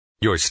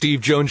Your Steve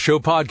Jones Show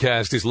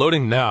podcast is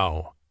loading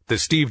now. The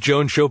Steve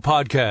Jones Show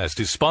podcast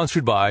is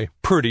sponsored by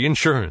Purdy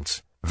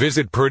Insurance.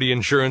 Visit Purdy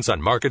Insurance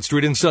on Market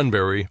Street in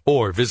Sunbury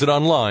or visit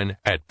online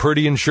at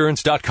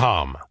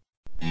purdyinsurance.com.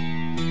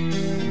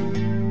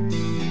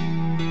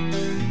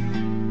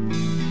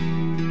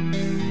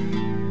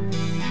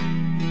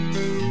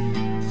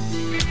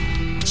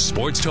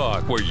 Sports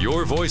talk where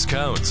your voice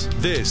counts.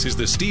 This is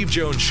the Steve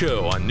Jones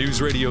Show on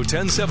News Radio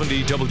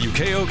 1070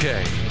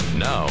 WKOK.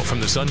 Now from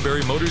the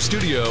Sunbury Motors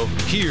Studio,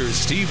 here's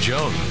Steve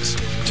Jones.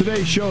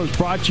 Today's show is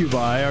brought to you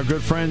by our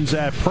good friends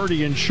at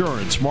Purdy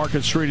Insurance.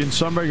 Market Street in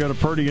Sunbury. Go to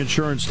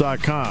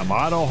purdyinsurance.com.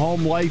 Auto,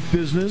 home, life,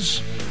 business,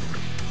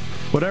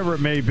 whatever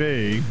it may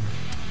be,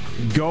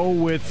 go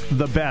with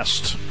the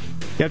best.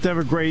 You have to have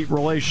a great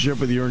relationship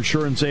with your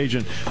insurance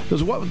agent.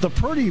 Because what the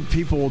Purdy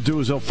people will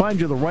do is they'll find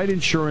you the right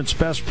insurance,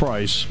 best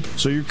price,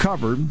 so you're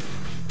covered, and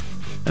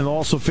they'll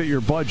also fit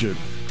your budget.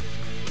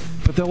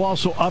 But they'll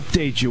also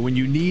update you when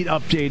you need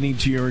updating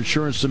to your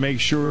insurance to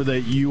make sure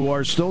that you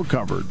are still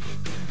covered.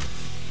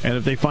 And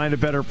if they find a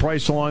better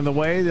price along the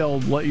way, they'll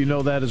let you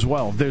know that as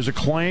well. If there's a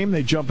claim,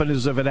 they jump in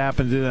as if it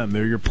happened to them.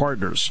 They're your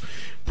partners.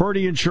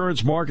 Purdy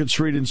Insurance, Market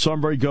Street in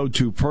Sunbury. Go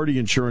to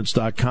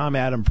purdyinsurance.com.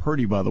 Adam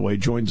Purdy, by the way,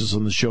 joins us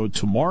on the show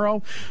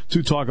tomorrow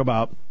to talk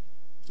about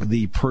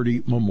the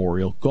Purdy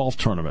Memorial Golf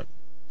Tournament,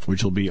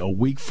 which will be a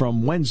week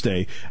from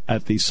Wednesday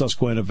at the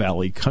Susquehanna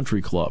Valley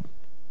Country Club.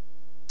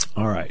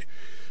 All right.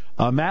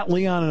 Matt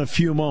Leon in a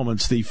few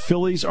moments. The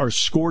Phillies are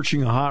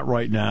scorching hot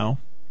right now.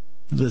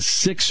 The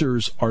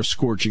Sixers are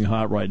scorching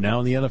hot right now,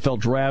 and the NFL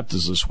draft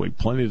is this week.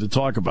 Plenty to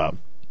talk about.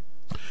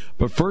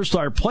 But first,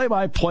 our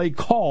play-by-play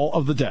call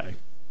of the day.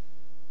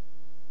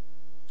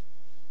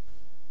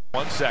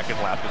 1 second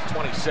left. It's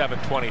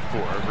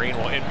 27-24. Green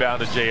will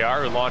inbound to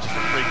JR, who launches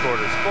a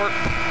three-quarters court.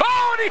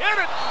 Oh, and he hit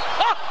it!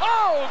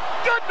 Oh,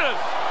 goodness!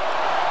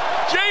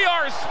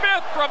 J.R.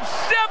 Smith from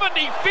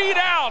 70 feet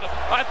out,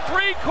 a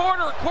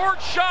three-quarter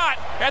court shot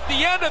at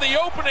the end of the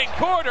opening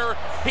quarter.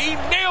 He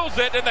nails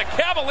it, and the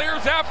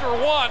Cavaliers, after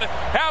one,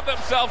 have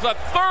themselves a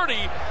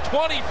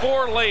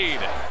 30-24 lead.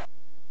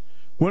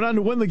 Went on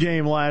to win the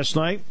game last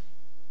night,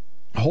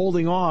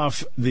 holding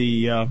off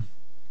the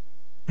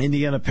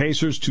Indiana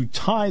Pacers to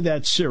tie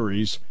that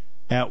series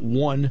at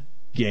 1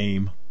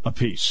 game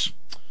apiece.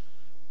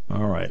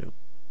 All right.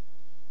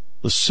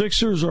 The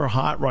Sixers are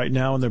hot right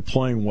now, and they're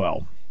playing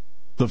well.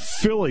 The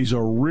Phillies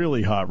are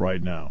really hot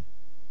right now.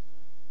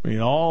 I mean,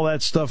 all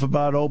that stuff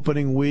about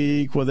opening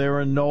week with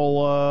Aaron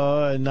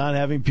Nola and not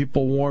having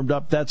people warmed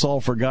up, that's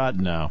all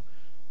forgotten now.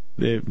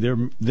 They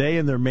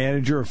and their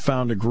manager have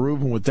found a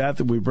groove, and with that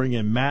we bring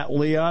in Matt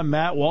Leon.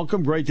 Matt,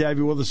 welcome. Great to have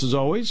you with us as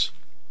always.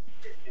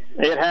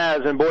 It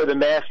has, and boy, the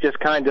mask just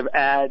kind of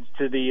adds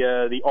to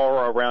the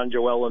aura around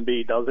Joel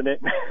Embiid, doesn't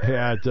it?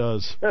 Yeah, it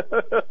does.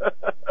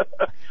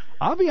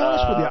 I'll be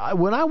honest with you.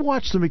 When I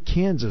watched him at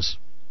Kansas,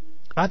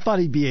 I thought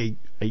he'd be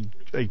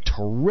a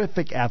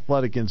terrific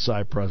athletic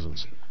inside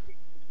presence.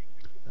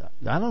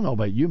 I don't know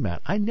about you,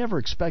 Matt. I never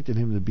expected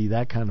him to be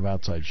that kind of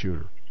outside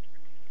shooter.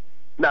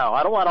 No,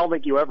 I don't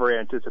think you ever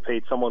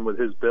anticipate someone with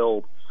his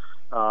build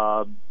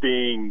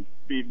being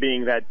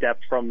that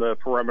depth from the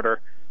perimeter.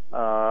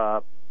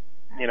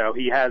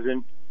 He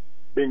hasn't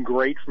been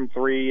great from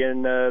three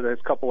in this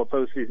couple of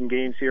postseason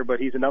games here,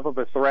 but he's enough of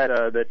a threat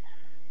that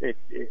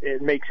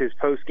it makes his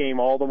post game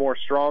all the more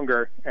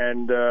stronger,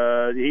 and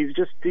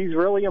he's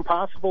really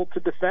impossible to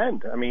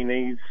defend. I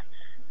mean,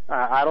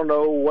 I don't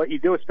know what you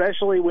do,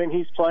 especially when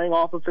he's playing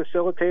off a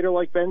facilitator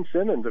like Ben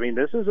Simmons. I mean,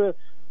 this is a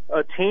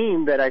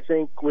team that I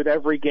think with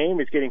every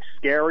game is getting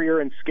scarier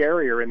and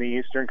scarier in the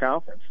Eastern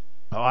Conference.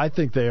 Oh, I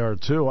think they are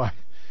too.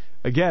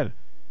 Again,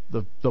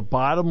 the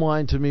bottom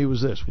line to me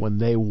was this: when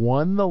they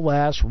won the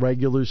last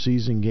regular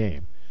season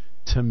game,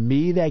 to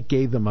me, that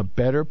gave them a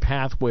better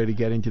pathway to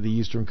get into the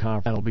Eastern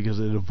Conference because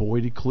it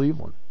avoided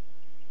Cleveland.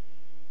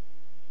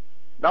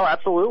 No,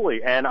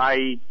 absolutely. And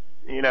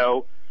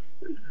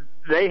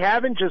they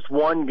haven't just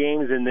won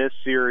games in this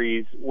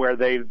series where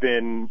they've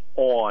been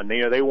on.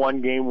 They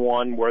won game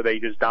one where they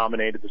just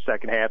dominated the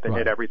second half and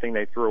hit everything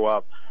they threw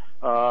up.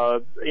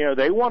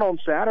 They won on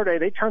Saturday.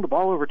 They turned the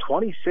ball over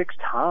 26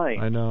 times.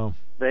 I know.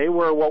 They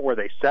were,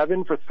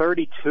 7 for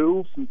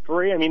 32 from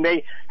three? I mean,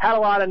 they had a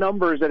lot of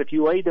numbers that if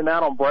you laid them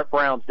out on Brett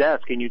Brown's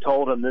desk and you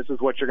told him this is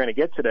what you're going to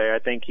get today, I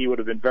think he would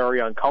have been very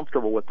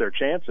uncomfortable with their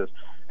chances.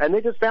 And they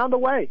just found a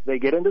way. They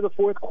get into the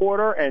fourth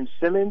quarter, and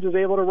Simmons is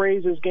able to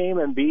raise his game,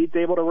 and Embiid's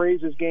able to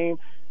raise his game.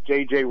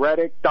 J.J.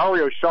 Redick,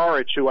 Dario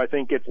Saric, who I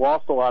think gets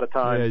lost a lot of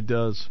times. Yeah, it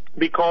does.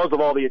 Because of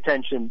all the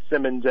attention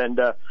Simmons and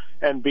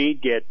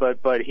Embiid get.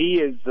 But he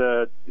is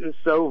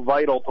so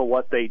vital to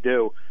what they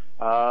do.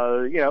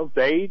 A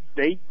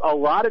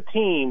lot of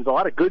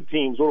good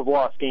teams would have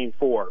lost Game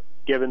 4,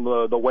 given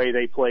the way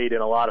they played in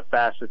a lot of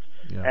facets.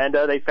 Yeah. And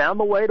they found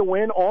the way to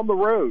win on the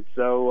road.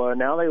 So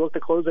now they look to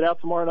close it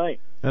out tomorrow night.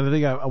 And I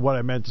think what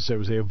I meant to say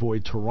was they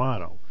avoid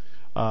Toronto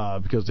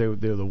because they're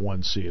the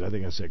one seed. I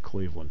think I said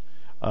Cleveland.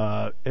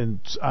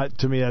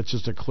 To me, that's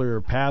just a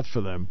clearer path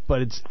for them.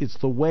 But it's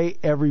the way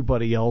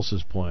everybody else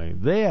is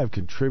playing. They have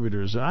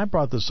contributors, and I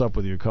brought this up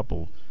with you a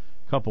couple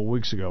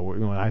weeks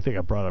ago. I think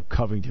I brought up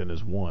Covington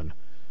as one.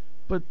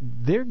 But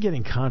they're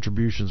getting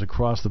contributions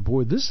across the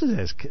board. This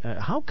is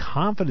how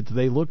confident do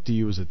they look to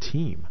you as a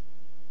team?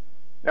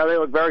 Now, they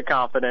look very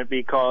confident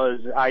because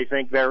I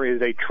think there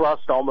is a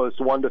trust almost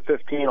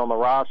 1-15 on the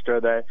roster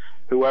that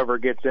whoever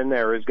gets in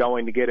there is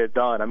going to get it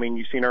done. I mean,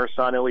 you've seen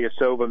Ersan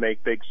Ilyasova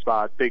make big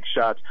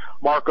shots.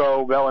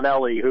 Marco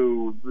Bellinelli,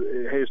 who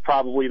is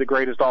probably the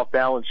greatest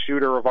off-balance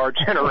shooter of our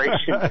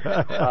generation.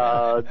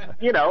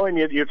 And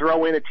you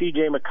throw in a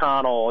T.J.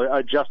 McConnell,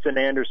 a Justin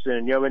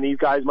Anderson, and these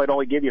guys might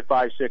only give you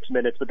 5-6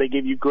 minutes, but they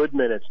give you good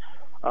minutes.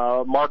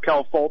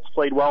 Markelle Fultz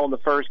played well in the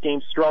first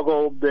game,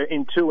 struggled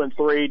in 2 and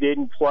 3,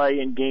 didn't play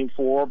in game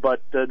 4,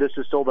 but this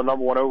is still the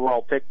number 1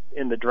 overall pick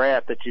in the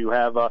draft that you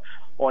have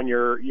on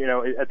your,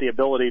 at the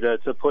ability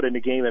to put in the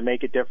game and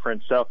make a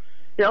difference. So,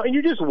 and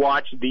you just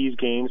watch these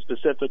games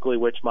specifically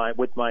with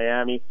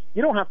Miami.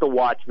 You don't have to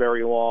watch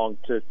very long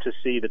to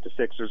see that the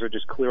Sixers are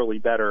just clearly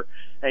better,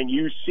 and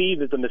you see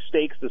that the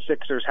mistakes the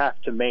Sixers have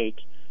to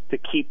make to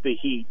keep the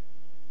Heat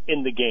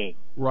in the game.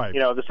 Right.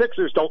 The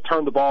Sixers don't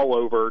turn the ball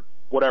over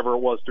whatever it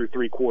was through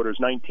 3 quarters,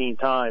 19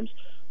 times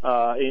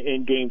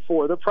in Game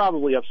 4. They're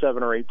probably up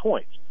 7 or 8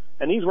 points.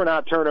 And these were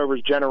not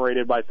turnovers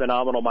generated by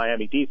phenomenal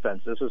Miami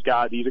defense. These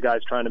are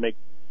guys trying to make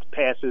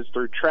passes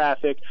through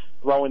traffic,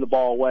 throwing the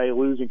ball away,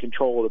 losing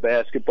control of the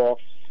basketball.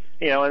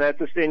 And that's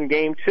just in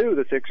Game 2,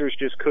 the Sixers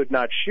just could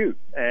not shoot,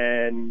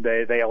 and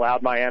they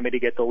allowed Miami to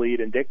get the lead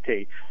and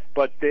dictate.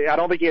 But I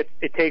don't think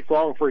it takes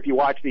long for, if you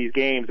watch these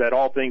games, that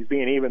all things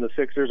being even, the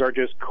Sixers are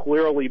just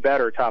clearly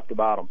better top to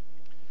bottom.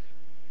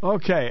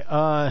 Okay,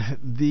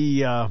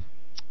 the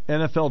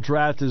NFL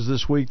draft is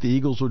this week. The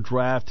Eagles will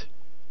draft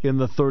in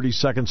the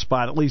 32nd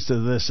spot, at least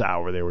at this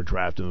hour. They were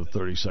drafted in the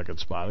 32nd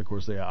spot. Of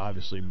course, they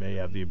obviously may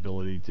have the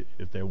ability to,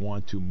 if they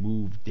want to,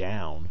 move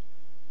down.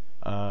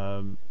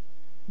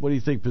 What do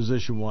you think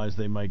position-wise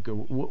they might go?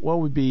 What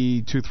would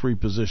be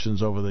 2-3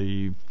 positions over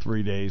the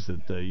 3 days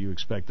that you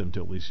expect them to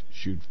at least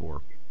shoot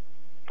for?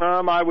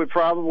 I would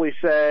probably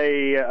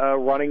say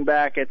running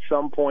back at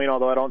some point,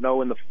 although I don't know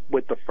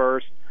with the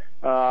first.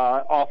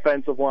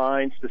 Offensive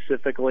line,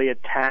 specifically a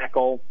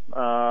tackle,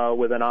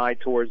 with an eye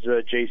towards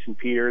Jason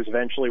Peters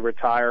eventually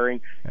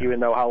retiring,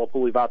 even though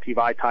Halapoulivaati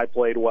Vaitai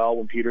played well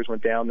when Peters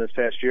went down this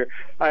past year.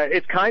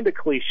 It's kind of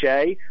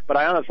cliche, but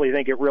I honestly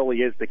think it really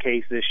is the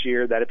case this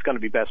year that it's going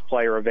to be best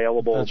player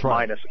available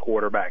minus a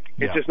quarterback.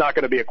 It's just not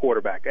going to be a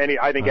quarterback.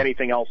 I think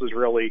anything else is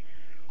really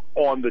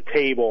on the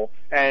table.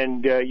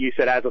 And you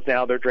said as of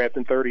now they're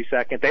drafting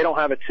 32nd. They don't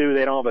have a 2,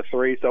 they don't have a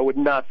 3, so it would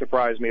not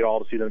surprise me at all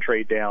to see them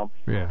trade down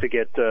to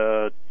get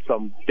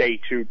some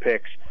day 2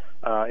 picks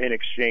in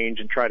exchange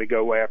and try to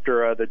go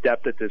after the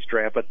depth at this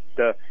draft. But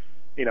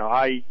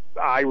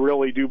I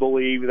really do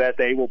believe that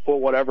they will put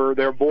whatever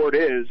their board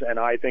is, and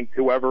I think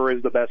whoever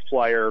is the best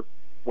player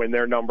when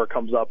their number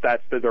comes up,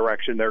 that's the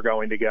direction they're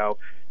going to go.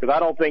 Because I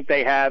don't think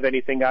they have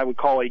anything I would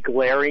call a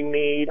glaring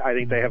need. I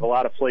think they have a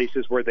lot of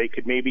places where they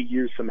could maybe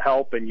use some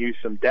help and use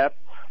some depth.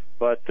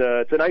 But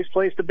it's a nice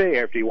place to be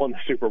after you won the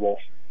Super Bowl.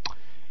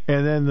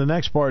 And then the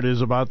next part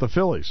is about the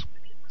Phillies.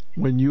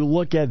 When you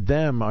look at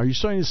them, are you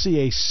starting to see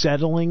a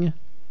settling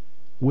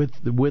with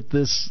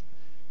this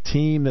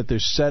team, that they're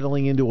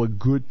settling into a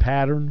good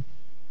pattern?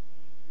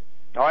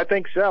 Oh, I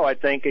think so. I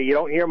think you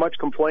don't hear much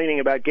complaining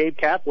about Gabe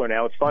Kapler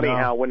now. It's funny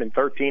how winning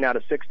 13 out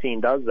of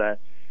 16 does that.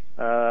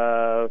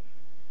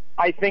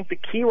 I think the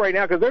key right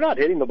now, because they're not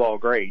hitting the ball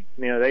great.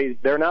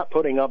 They're not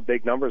putting up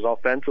big numbers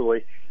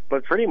offensively,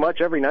 but pretty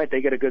much every night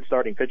they get a good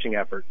starting pitching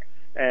effort.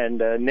 And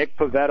Nick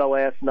Pivetta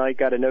last night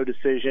got a no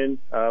decision,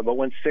 but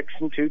went 6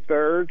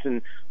 2/3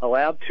 and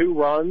allowed 2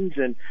 runs.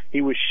 And he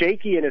was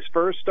shaky in his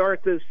first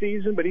start this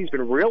season, but he's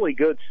been really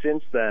good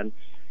since then.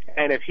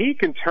 And if he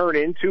can turn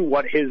into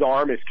what his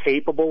arm is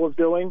capable of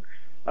doing,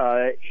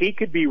 he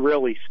could be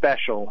really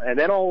special. And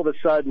then all of a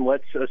sudden,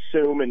 let's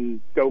assume and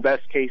go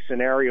best case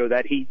scenario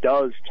that he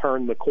does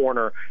turn the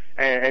corner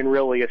and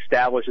really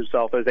establish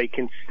himself as a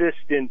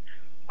consistent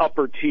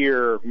upper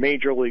tier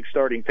major league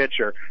starting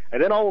pitcher.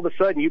 And then all of a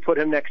sudden you put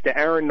him next to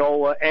Aaron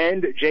Nola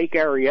and Jake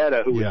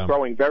Arrieta, who is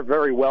throwing very,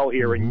 very well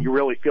here, and you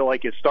really feel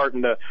like he's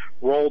starting to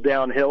roll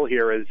downhill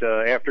here as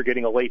after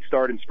getting a late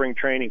start in spring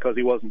training because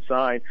he wasn't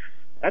signed.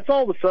 That's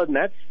all of a sudden,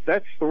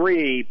 that's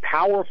 3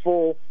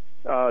 powerful,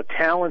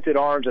 talented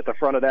arms at the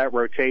front of that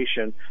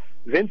rotation.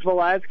 Vince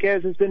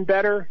Velasquez has been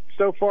better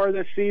so far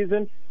this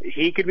season.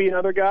 He could be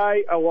another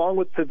guy, along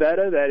with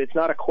Pivetta, that it's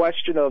not a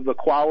question of the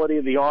quality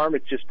of the arm,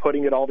 it's just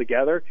putting it all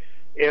together.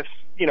 If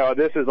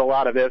this is a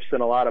lot of ifs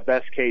and a lot of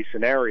best-case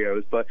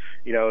scenarios, but,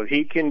 if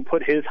he can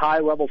put his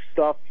high-level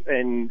stuff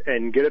and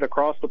get it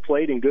across the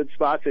plate in good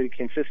spots at a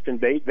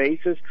consistent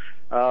basis,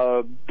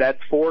 that's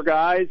 4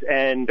 guys,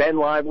 and Ben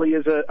Lively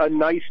is a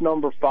nice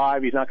number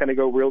 5. He's not going to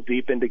go real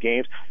deep into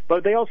games,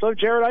 but they also have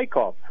Jared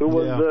Eichhoff, who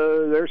was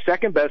their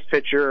second-best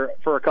pitcher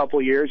for a couple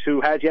of years,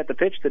 who has yet to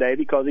pitch today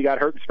because he got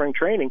hurt in spring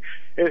training.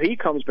 If he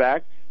comes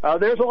back,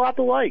 there's a lot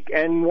to like.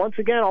 And once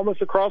again,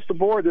 almost across the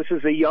board, this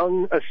is a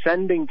young,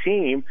 ascending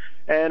team.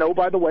 And, oh,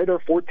 by the way, they're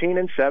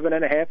 14-7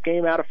 and a half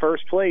game out of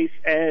first place,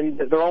 and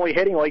they're only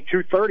hitting like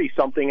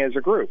 230-something as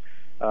a group.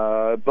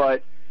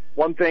 But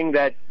one thing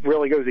that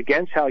really goes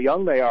against how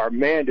young they are,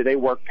 man, do they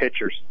work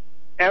pitchers.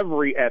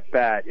 Every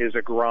at-bat is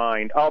a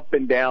grind up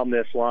and down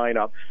this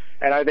lineup.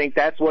 And I think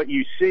that's what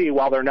you see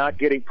while they're not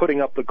putting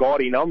up the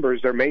gaudy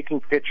numbers. They're making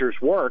pitchers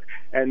work,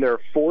 and they're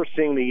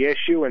forcing the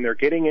issue, and they're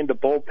getting into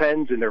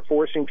bullpens, and they're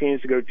forcing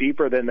teams to go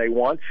deeper than they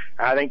want.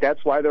 I think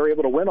that's why they're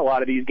able to win a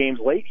lot of these games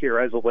late here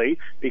as of late,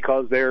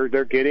 because they're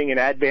getting in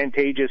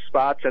advantageous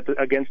spots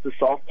against the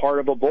soft part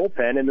of a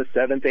bullpen in the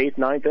 7th, 8th,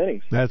 9th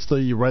innings. That's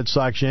the Red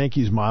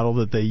Sox-Yankees model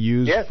that they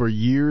used for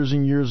years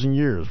and years and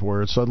years,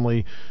 where it's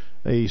suddenly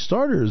a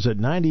starter is at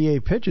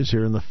 98 pitches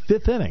here in the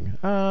 5th inning.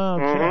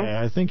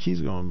 I think he's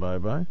going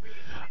bye-bye.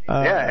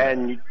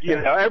 And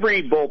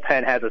every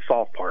bullpen has a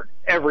soft part.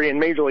 In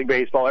Major League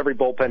Baseball, every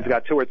bullpen's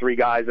got 2 or 3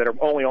 guys that are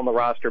only on the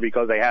roster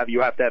because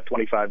you have to have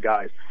 25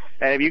 guys.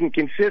 And if you can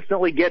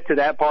consistently get to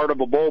that part of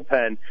a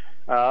bullpen,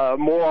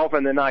 more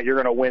often than not, you're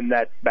going to win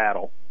that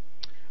battle.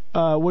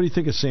 What do you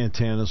think of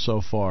Santana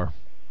so far?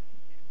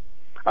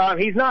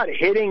 He's not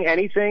hitting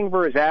anything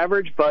for his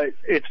average, but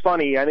it's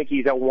funny. I think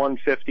he's at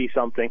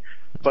 150-something.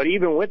 But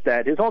even with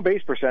that, his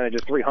on-base percentage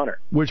is 300.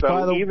 Which,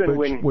 by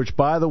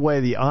the way,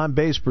 the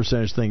on-base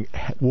percentage thing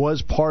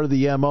was part of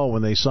the MO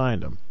when they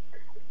signed him.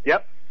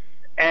 Yep.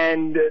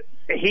 And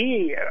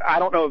I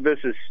don't know if this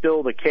is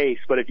still the case,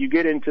 but if you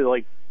get into,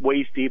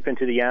 waist deep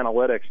into the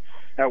analytics,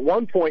 at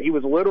one point he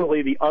was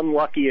literally the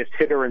unluckiest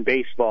hitter in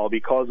baseball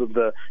because of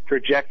the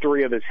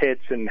trajectory of his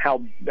hits and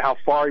how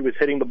far he was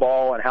hitting the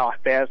ball and how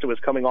fast it was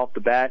coming off the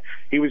bat.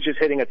 He was just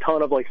hitting a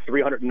ton of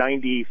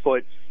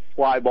 390-foot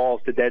fly balls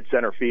to dead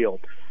center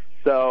field.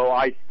 So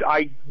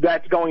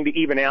that's going to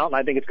even out, and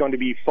I think it's going to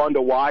be fun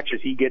to watch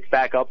as he gets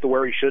back up to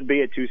where he should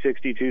be at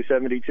 260,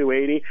 270,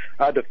 280.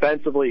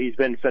 Defensively, he's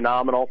been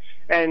phenomenal,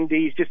 and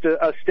he's just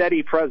a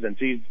steady presence.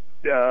 It's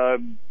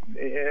going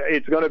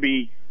to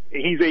be.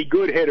 He's a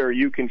good hitter.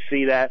 You can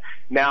see that.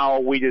 Now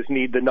we just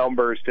need the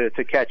numbers to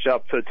catch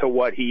up to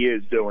what he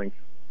is doing.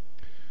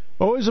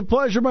 Always a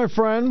pleasure, my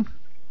friend.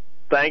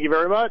 Thank you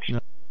very much.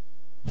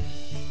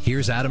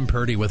 Here's Adam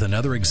Purdy with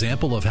another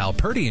example of how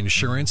Purdy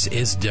Insurance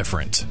is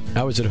different.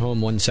 I was at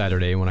home one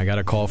Saturday when I got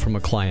a call from a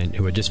client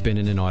who had just been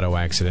in an auto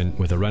accident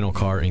with a rental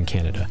car in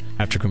Canada.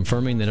 After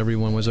confirming that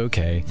everyone was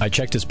okay, I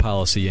checked his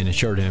policy and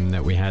assured him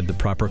that we had the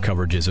proper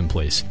coverages in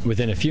place.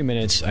 Within a few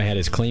minutes, I had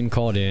his claim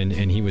called in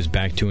and he was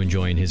back to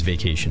enjoying his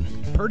vacation.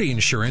 Purdy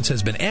Insurance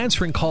has been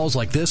answering calls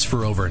like this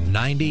for over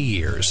 90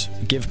 years.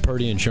 Give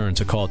Purdy Insurance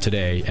a call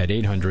today at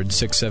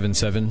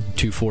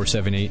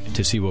 800-677-2478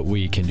 to see what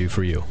we can do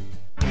for you.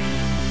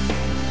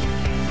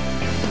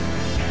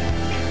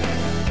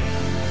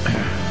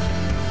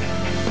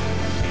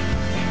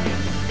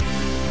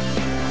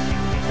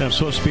 I'm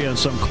supposed to be on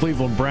some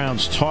Cleveland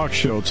Browns talk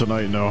show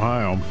tonight in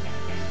Ohio,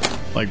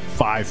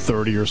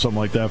 5:30 or something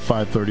like that,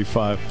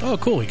 5:35. Oh,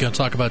 cool. You going to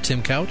talk about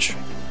Tim Couch?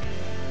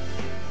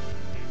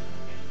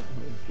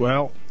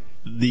 Well,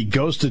 the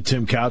ghost of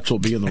Tim Couch will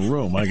be in the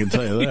room, I can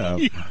tell you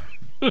that.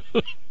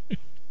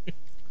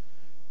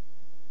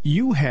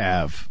 You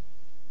have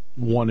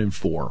 1 in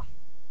 4.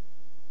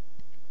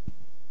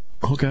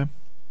 Okay.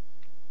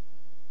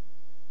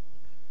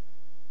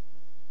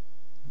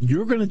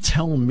 You're going to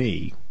tell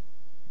me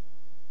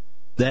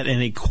that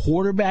in a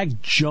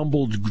quarterback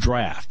jumbled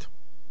draft,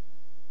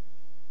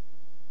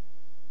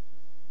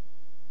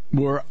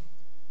 where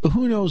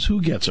who knows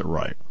who gets it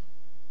right,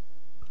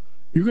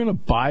 you're going to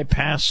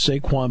bypass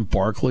Saquon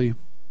Barkley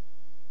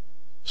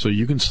so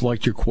you can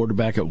select your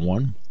quarterback at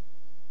 1?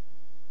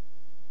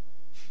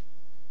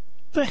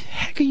 The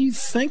heck are you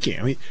thinking?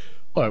 I mean,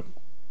 look,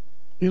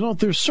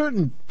 there's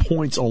certain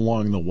points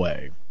along the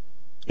way.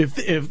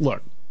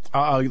 Look,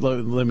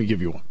 let me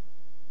give you one.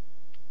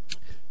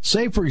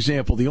 Say, for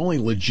example, the only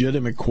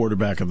legitimate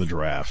quarterback in the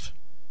draft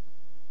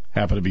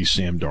happened to be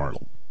Sam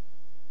Darnold,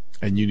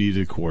 and you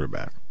needed a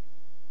quarterback.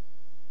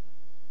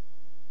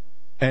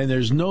 And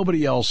there's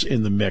nobody else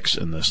in the mix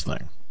in this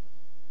thing.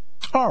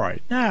 All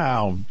right,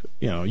 now,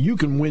 you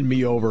can win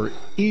me over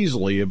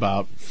easily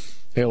about,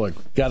 hey, look,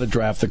 got to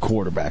draft the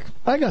quarterback.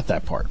 I got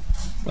that part.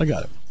 I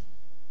got it.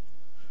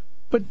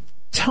 But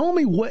tell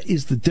me, what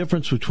is the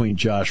difference between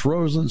Josh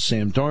Rosen,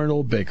 Sam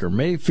Darnold, Baker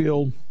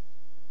Mayfield,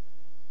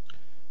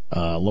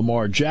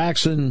 Lamar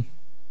Jackson,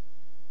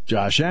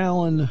 Josh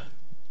Allen,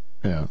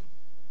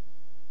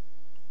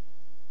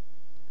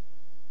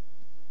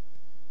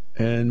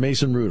 and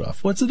Mason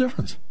Rudolph? What's the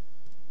difference?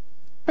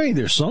 I mean,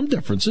 there's some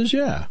differences,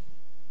 yeah.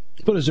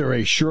 But is there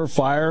a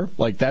surefire,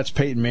 like that's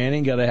Peyton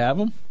Manning, got to have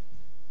him?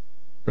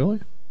 Really?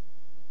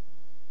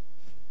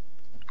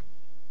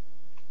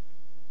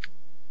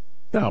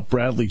 Now,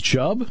 Bradley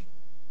Chubb,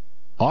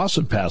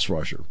 awesome pass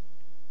rusher.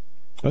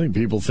 I think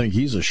people think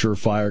he's a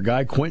surefire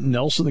guy. Quentin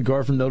Nelson, the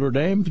guard from Notre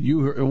Dame.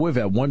 We've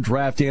had one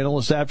draft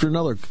analyst after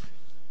another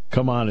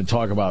come on and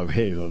talk about,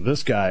 hey,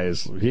 this guy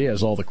he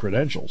has all the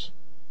credentials.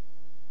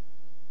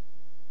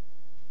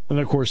 And,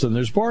 of course, then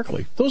there's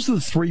Barkley. Those are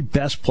the three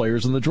best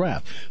players in the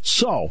draft.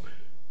 So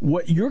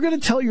what you're going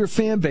to tell your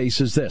fan base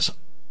is this,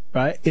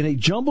 right? In a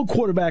jumbo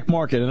quarterback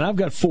market, and I've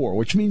got 4,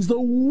 which means the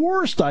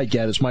worst I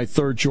get is my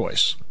third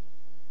choice.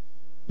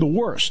 The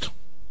worst.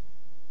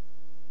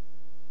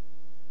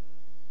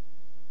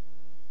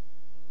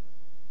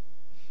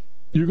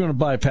 You're going to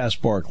bypass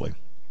Barkley.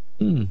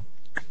 And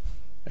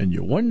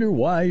you wonder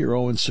why you're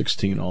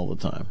 0-16 all the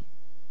time.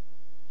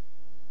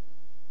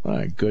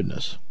 My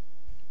goodness.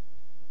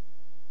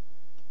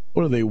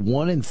 What are they,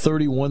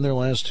 1-31 their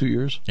last 2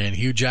 years? And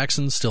Hugh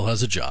Jackson still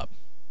has a job.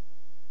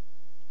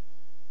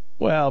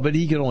 Well, but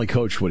he can only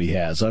coach what he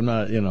has. I'm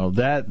not,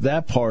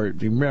 that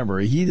part, remember,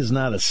 he does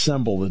not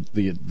assemble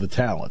the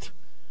talent.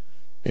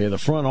 Yeah, the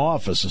front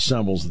office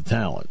assembles the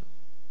talent.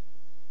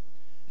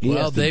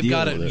 Well, they've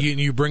got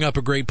you bring up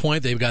a great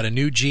point. They've got a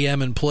new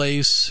GM in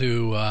place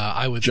who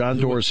John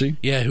Dorsey.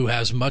 Who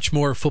has much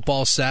more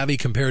football savvy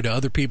compared to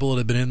other people that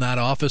have been in that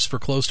office for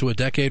close to a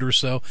decade or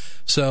so.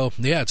 So,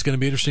 yeah, it's going to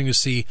be interesting to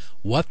see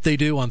what they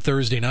do on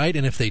Thursday night.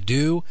 And if they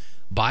do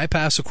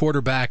bypass a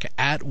quarterback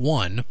at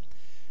 1,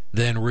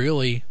 then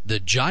really the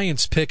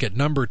Giants pick at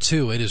number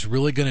 2, it is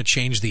really going to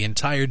change the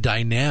entire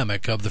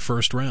dynamic of the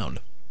first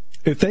round.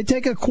 If they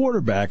take a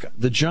quarterback,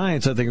 the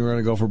Giants, I think, are going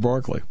to go for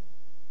Barkley.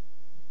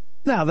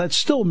 Now, that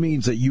still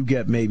means that you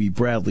get maybe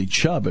Bradley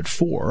Chubb at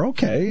 4.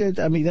 Okay,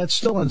 I mean, that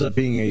still ends up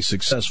being a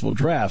successful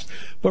draft.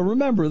 But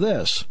remember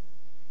this.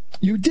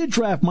 You did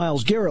draft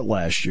Myles Garrett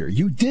last year.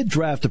 You did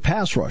draft a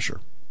pass rusher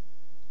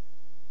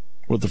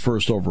with the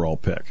first overall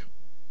pick.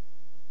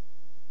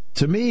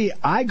 To me,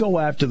 I go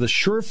after the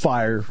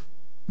surefire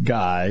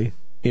guy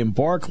in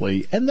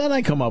Barkley, and then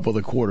I come up with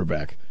a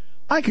quarterback.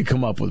 I could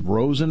come up with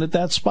Rosen at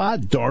that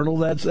spot,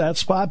 Darnold that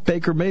spot,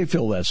 Baker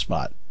Mayfield that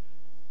spot.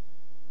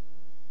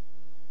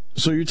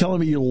 So you're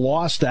telling me you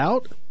lost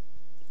out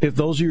if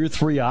those are your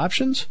 3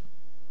 options?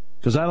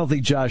 Because I don't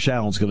think Josh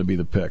Allen's going to be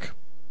the pick.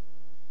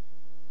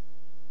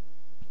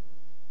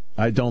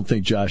 I don't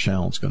think Josh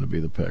Allen's going to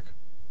be the pick.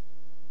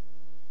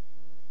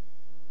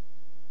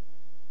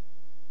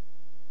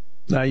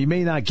 Now, you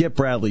may not get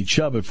Bradley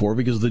Chubb at 4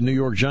 because the New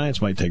York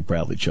Giants might take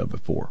Bradley Chubb at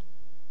 4.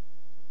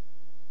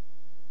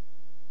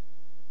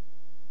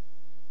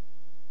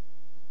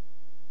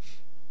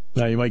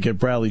 Now, you might get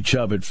Bradley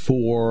Chubb at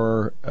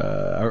 4.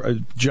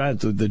 The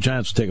Giants will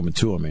take him at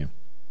 2, I mean.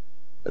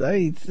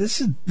 This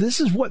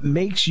is what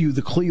makes you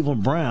the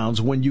Cleveland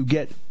Browns when you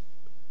get,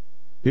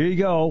 here you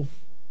go,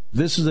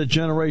 this is a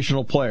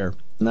generational player.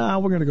 Nah,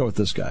 we're going to go with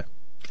this guy.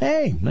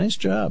 Hey, nice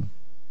job.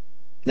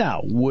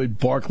 Now, would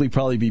Barkley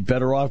probably be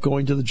better off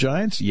going to the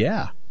Giants?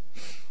 Yeah.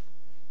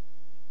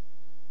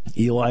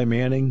 Eli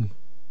Manning,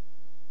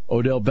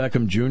 Odell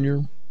Beckham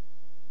Jr.,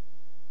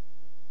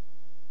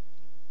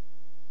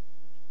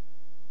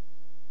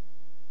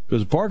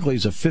 because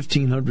Barkley's a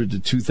 1,500 to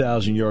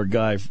 2,000 yard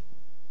guy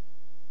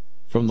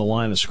from the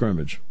line of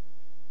scrimmage.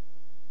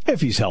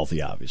 If he's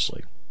healthy,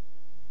 obviously.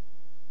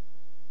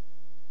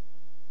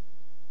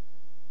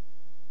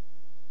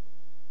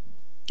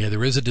 Yeah,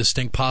 there is a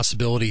distinct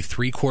possibility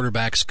 3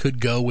 quarterbacks could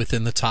go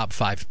within the top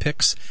 5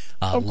 picks.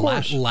 Of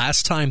course.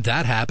 Last time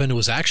that happened, it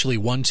was actually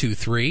 1, 2,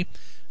 3.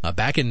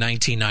 Back in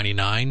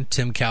 1999,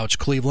 Tim Couch,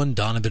 Cleveland,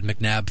 Donovan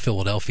McNabb,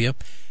 Philadelphia,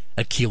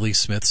 Akili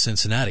Smith,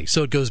 Cincinnati.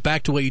 So it goes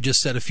back to what you just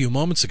said a few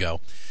moments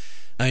ago.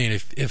 I mean,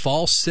 if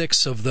all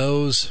 6 of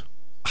those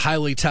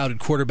highly touted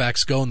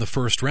quarterbacks go in the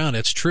first round,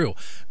 it's true.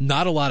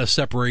 Not a lot of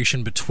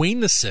separation between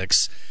the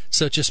 6,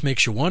 so it just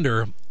makes you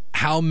wonder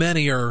how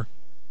many are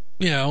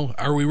we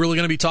really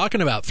going to be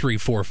talking about 3,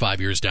 4,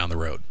 5 years down the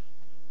road?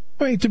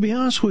 I mean, to be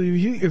honest with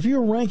you, if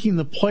you're ranking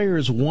the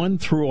players 1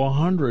 through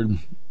 100,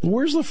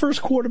 where's the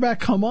first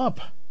quarterback come up?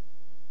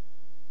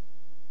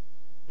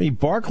 I mean,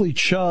 Barkley,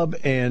 Chubb,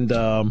 and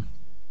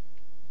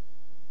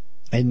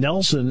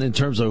Nelson, in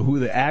terms of who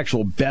the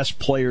actual best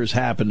players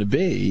happen to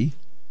be,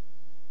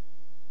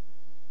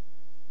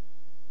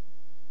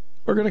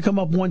 are going to come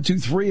up 1, 2,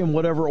 3 in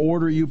whatever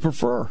order you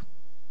prefer.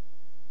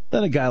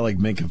 Then a guy like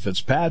Minkah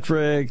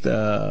Fitzpatrick,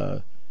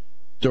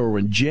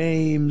 Derwin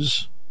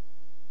James.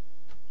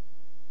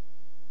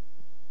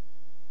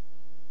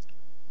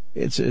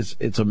 It's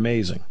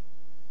amazing.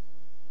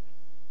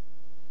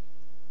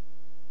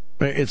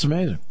 It's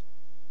amazing.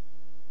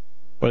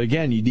 But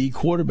again, you need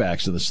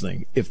quarterbacks in this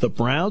thing. If the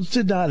Browns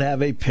did not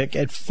have a pick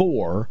at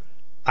 4,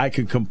 I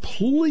could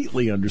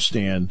completely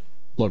understand,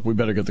 look, we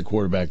better get the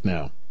quarterback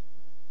now.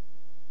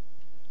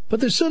 But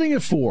they're sitting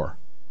at 4.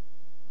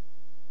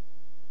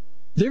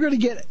 They're going to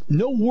get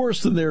no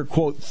worse than their,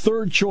 quote,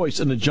 third choice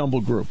in the jumble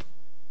group.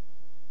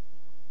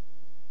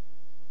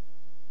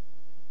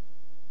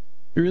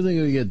 You're either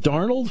going to get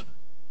Darnold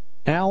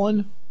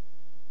Allen,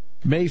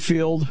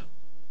 Mayfield,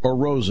 or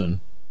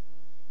Rosen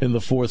in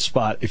the fourth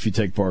spot if you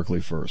take Barkley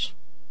first.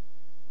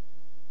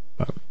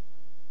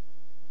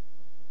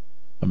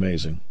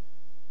 Amazing.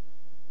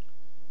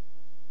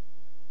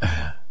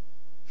 Like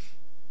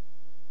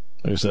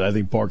I said, I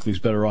think Barkley's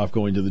better off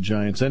going to the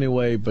Giants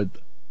anyway, but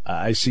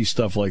I see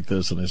stuff like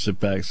this and I sit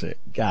back and say,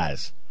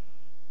 guys,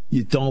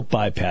 you don't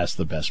bypass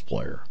the best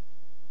player.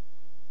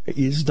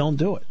 You just don't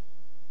do it.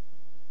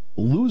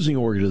 Losing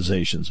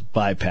organizations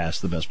bypass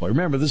the best player.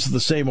 Remember, this is the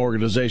same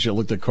organization that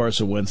looked at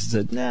Carson Wentz and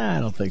said, nah,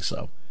 I don't think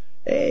so.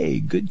 Hey,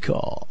 good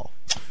call.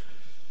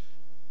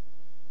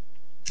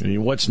 I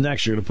mean, what's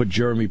next? You're going to put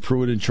Jeremy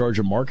Pruitt in charge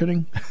of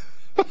marketing?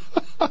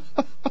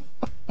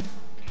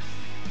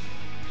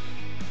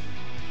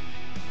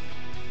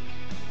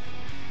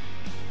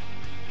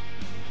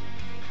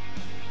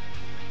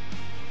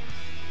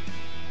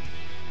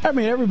 I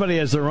mean, everybody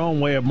has their own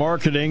way of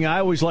marketing. I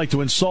always like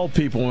to insult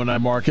people when I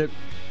market.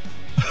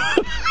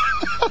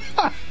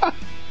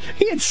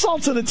 He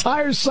insults an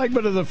entire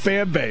segment of the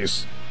fan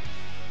base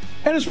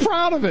and is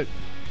proud of it.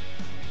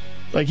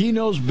 Like he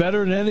knows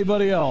better than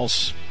anybody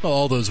else.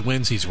 All those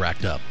wins he's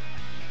racked up.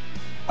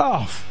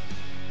 Oh.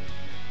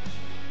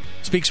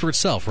 Speaks for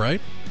itself,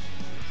 right?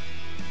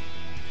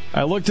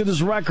 I looked at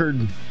his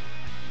record.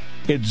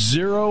 It's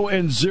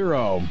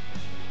 0-0. I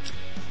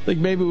think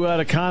maybe we ought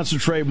to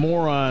concentrate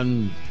more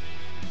on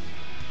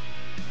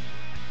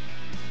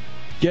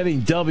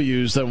getting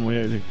W's than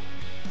we...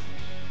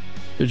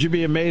 Did you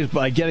be amazed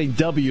by getting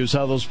W's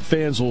how those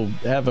fans will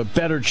have a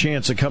better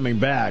chance of coming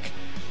back?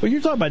 Well, you're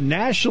talking about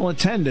national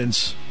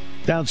attendance,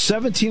 down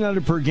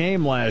 1,700 per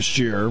game last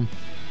year.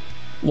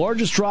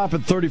 Largest drop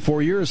in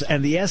 34 years,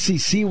 and the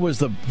SEC was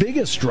the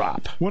biggest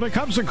drop. When it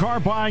comes to car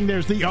buying,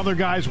 there's the other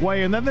guy's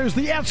way, and then there's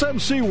the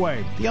SMC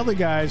way. The other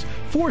guys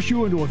force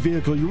you into a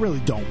vehicle you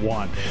really don't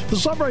want. The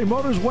Sunbury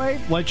Motors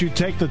way lets you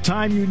take the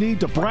time you need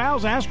to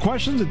browse, ask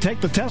questions, and take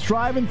the test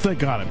drive and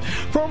think on it.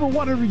 For over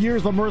 100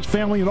 years, the Mertz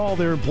family and all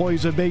their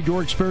employees have made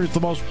your experience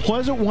the most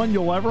pleasant one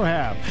you'll ever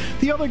have.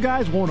 The other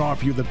guys won't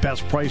offer you the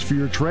best price for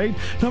your trade,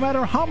 no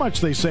matter how much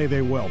they say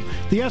they will.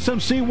 The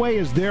SMC way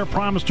is their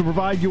promise to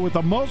provide you with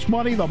the most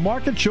money the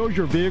market shows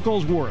your vehicle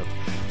is worth.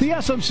 The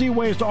SMC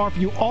way is to offer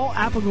you all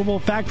applicable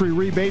factory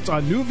rebates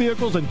on new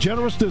vehicles and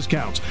generous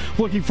discounts.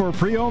 Looking for a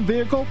pre-owned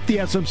vehicle? The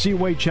SMC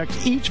way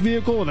checks each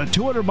vehicle in a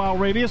 200-mile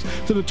radius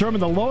to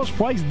determine the lowest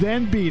price,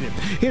 then beat it.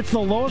 It's the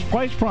lowest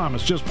price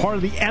promise, just part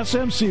of the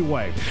SMC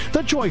way.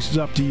 The choice is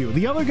up to you.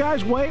 The other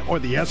guy's way or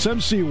the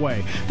SMC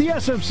way. The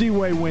SMC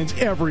way wins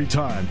every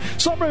time.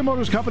 Sunbury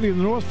Motors Company in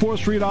the North 4th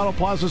Street Auto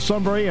Plaza,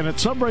 Sunbury, and at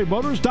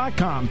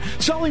sunburymotors.com.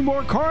 Selling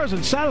more cars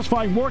and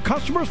satisfying more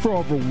customers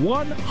for over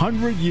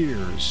 100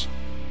 years.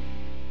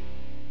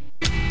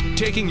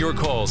 Taking your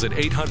calls at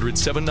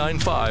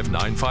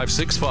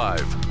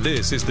 800-795-9565.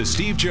 This is the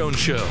Steve Jones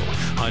Show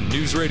on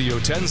News Radio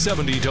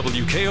 1070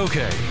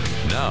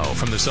 WKOK. Now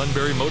from the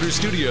Sunbury Motors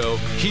Studio,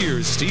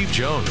 here's Steve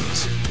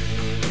Jones.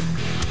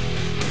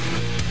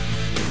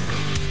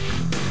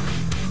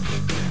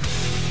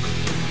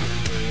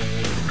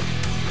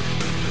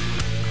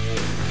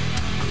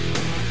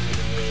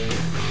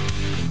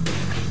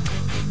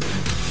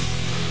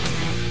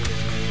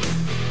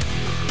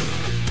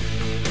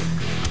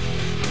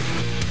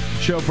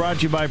 Show brought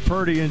to you by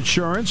Purdy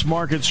Insurance,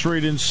 Market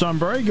Street in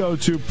Sunbury. Go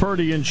to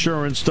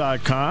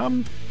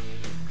PurdyInsurance.com.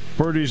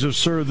 Purdy's have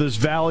served this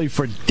valley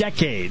for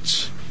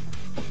decades.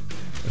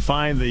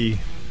 Find the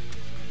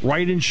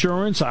right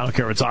insurance. I don't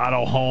care if it's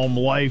auto, home,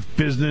 life,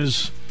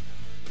 business,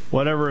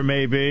 whatever it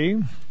may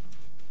be.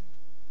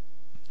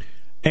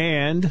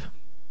 And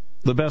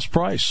the best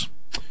price.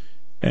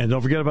 And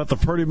don't forget about the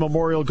Purdy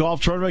Memorial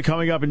Golf Tournament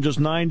coming up in just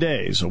 9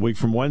 days. A week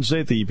from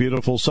Wednesday at the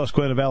beautiful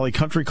Susquehanna Valley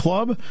Country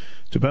Club.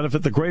 To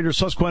benefit the greater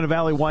Susquehanna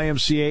Valley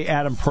YMCA,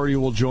 Adam Purdy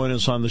will join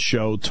us on the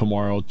show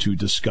tomorrow to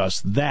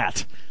discuss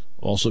that.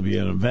 There'll also be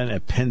an event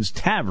at Penn's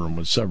Tavern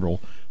with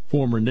several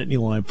former Nittany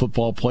Lion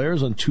football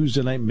players on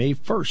Tuesday night, May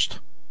 1st.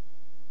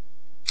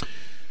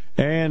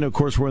 And, of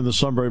course, we're in the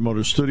Sunbury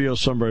Motors studio,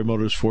 Sunbury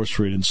Motors, 4th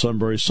Street in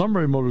Sunbury.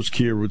 Sunbury Motors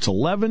Kia, routes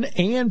 11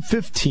 and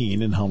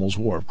 15 in Hummel's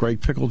Wharf.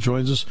 Greg Pickle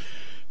joins us.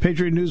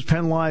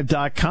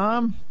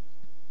 PatriotNewsPennLive.com.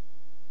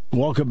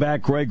 Welcome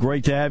back, Greg.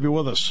 Great to have you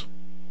with us.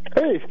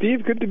 Hey,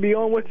 Steve. Good to be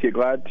on with you.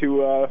 Glad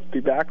to be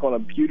back on a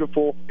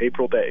beautiful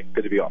April day.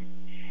 Good to be on.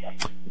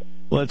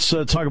 Let's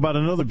talk about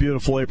another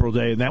beautiful April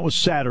day, and that was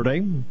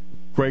Saturday.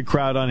 Great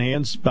crowd on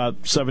hand,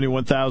 about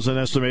 71,000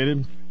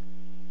 estimated.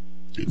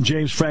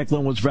 James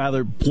Franklin was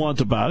rather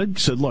blunt about it. He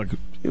said, look,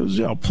 it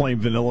was plain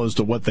vanilla as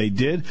to what they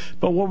did,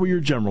 but what were your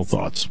general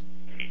thoughts?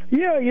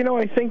 Yeah,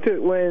 I think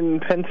that when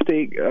Penn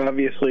State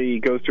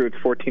obviously goes through its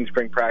 14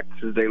 spring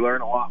practices, they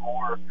learn a lot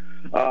more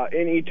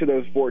in each of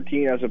those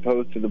 14 as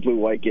opposed to the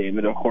blue-white game.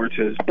 And, of course,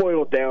 has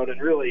boiled down and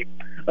really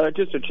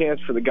just a chance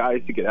for the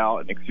guys to get out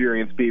and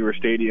experience Beaver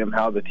Stadium,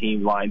 how the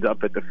team lines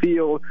up at the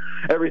field,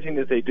 everything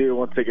that they do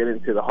once they get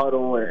into the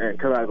huddle and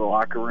come out of the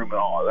locker room and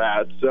all of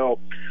that. So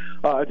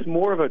It's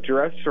more of a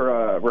dress or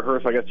a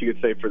rehearsal, I guess you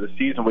could say, for the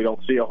season. We don't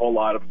see a whole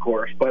lot, of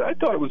course, but I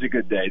thought it was a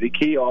good day. The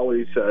key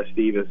always,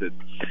 Steve, is that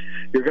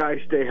your guys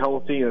stay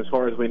healthy, and as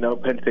far as we know,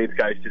 Penn State's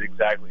guys did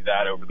exactly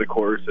that over the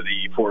course of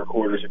the 4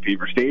 quarters at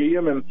Beaver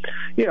Stadium. And,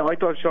 I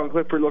thought Sean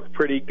Clifford looked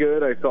pretty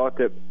good. I thought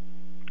that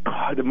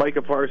the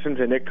Micah Parsons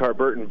and Nick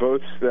Tarburton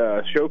both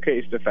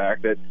showcased the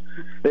fact that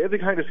they have the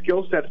kind of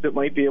skill sets that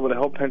might be able to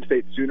help Penn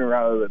State sooner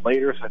rather than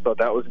later. So I thought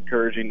that was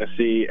encouraging to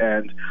see.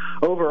 And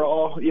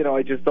overall,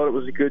 I just thought it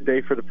was a good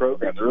day for the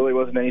program. There really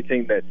wasn't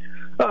anything that,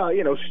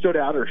 stood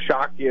out or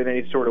shocked you in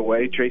any sort of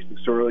way. Trace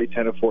McSorley,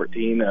 10 of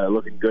 14,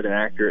 looking good and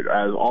accurate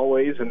as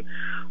always. And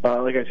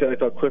like I said, I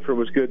thought Clifford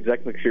was good.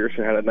 Zach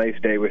McPherson had a nice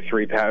day with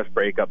 3 pass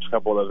breakups. A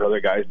couple of those other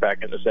guys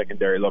back in the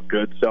secondary looked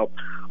good. So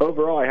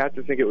overall, I have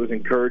to think it was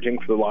encouraging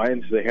for the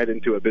Lions as they head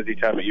into a busy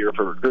time of year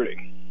for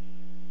recruiting.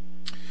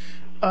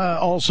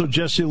 Also,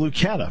 Jesse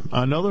Luketa,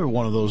 another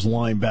one of those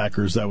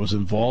linebackers that was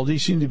involved. He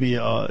seemed to be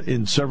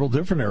in several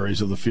different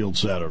areas of the field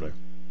Saturday.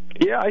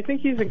 Yeah, I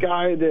think he's a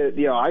guy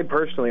that, I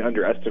personally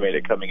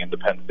underestimated coming into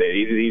Penn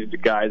State. He's a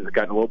guy that's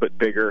gotten a little bit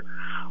bigger,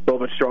 a little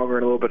bit stronger,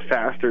 and a little bit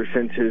faster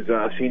since his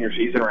senior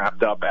season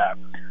wrapped up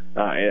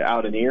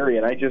out in Erie.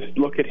 And I just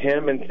look at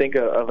him and think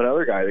of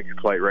another guy that could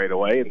play right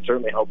away and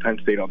certainly help Penn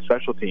State on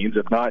special teams,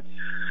 if not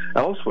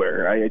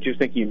elsewhere. I just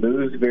think he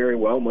moves very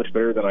well, much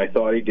better than I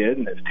thought he did,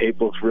 and his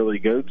tape looks really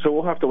good. So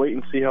we'll have to wait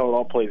and see how it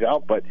all plays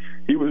out. But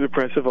he was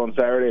impressive on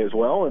Saturday as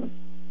well. And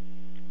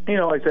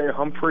Isaiah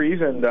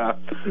Humphreys and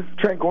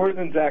Trent Gordon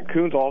and Zach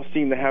Kuhns all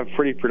seem to have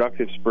pretty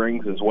productive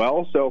springs as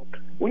well. So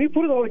when you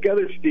put it all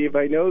together, Steve,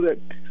 I know that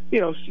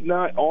it's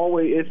not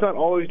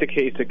always the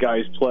case that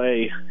guys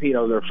play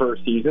their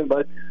first season,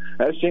 but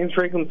as James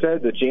Franklin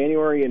said, the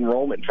January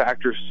enrollment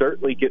factor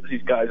certainly gives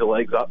these guys a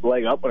leg up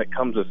when it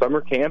comes to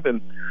summer camp.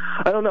 And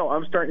I don't know,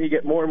 I'm starting to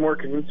get more and more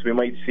convinced we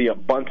might see a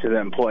bunch of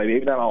them play.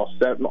 Maybe not all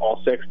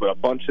 6, but a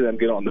bunch of them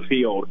get on the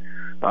field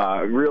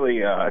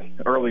really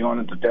early on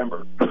in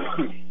September.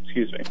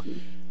 Excuse me.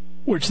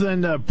 Which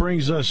then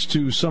brings us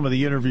to some of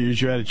the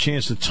interviews. You had a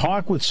chance to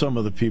talk with some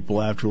of the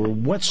people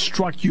afterward. What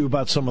struck you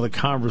about some of the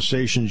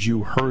conversations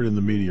you heard in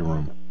the media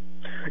room?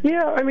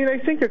 Yeah, I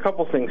think a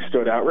couple things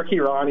stood out. Ricky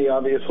Ronnie,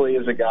 obviously,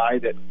 is a guy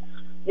that,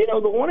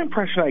 the one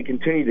impression I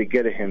continue to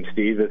get of him,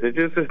 Steve, is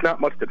there's not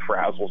much that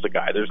frazzles a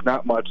guy. There's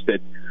not much that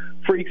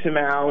freaks him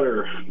out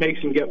or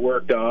makes him get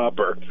worked up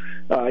or,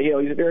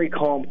 he's a very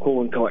calm,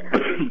 cool, and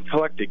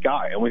collected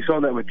guy. And we saw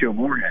that with Joe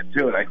Moorhead,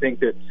 too. And I think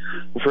that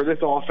for this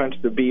offense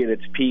to be at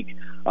its peak,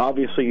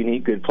 obviously you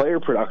need good player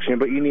production,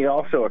 but you need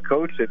also a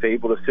coach that's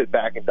able to sit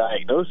back and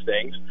diagnose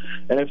things.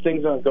 And if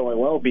things aren't going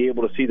well, be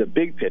able to see the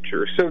big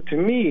picture. So to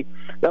me,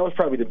 that was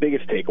probably the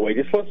biggest takeaway.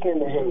 Just listening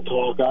to him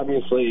talk,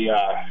 obviously,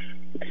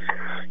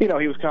 he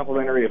was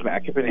complimentary of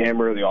Matt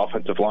Kippenhammer, the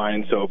offensive line,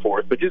 and so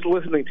forth. But just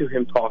listening to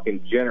him talk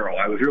in general,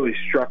 I was really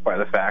struck by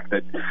the fact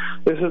that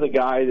this is a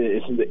guy that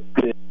is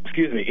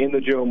in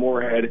the Joe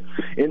Moorhead,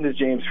 in the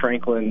James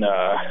Franklin,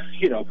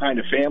 kind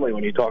of family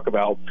when you talk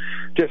about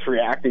just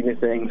reacting to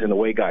things and the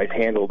way guys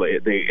handle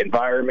the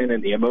environment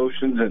and the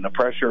emotions and the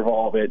pressure of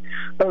all of it.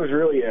 I was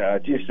really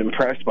just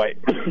impressed by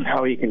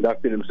how he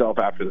conducted himself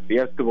after the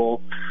Fiesta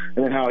Bowl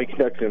and then how he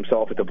conducted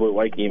himself at the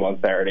Blue-White game on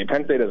Saturday.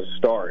 Penn State has a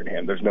star in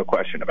him. There's no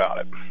question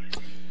about it.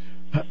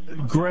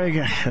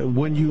 Greg,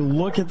 when you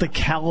look at the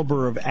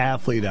caliber of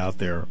athlete out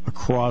there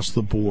across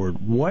the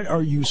board, what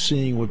are you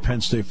seeing with Penn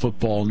State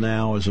football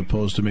now as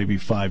opposed to maybe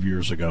 5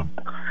 years ago?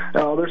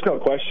 Oh, there's no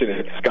question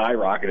it's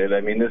skyrocketed.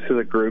 This is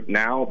a group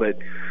now that,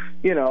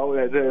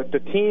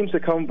 the teams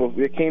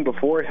that came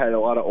before had a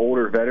lot of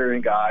older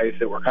veteran guys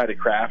that were kind of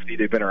crafty.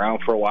 They've been around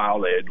for a while.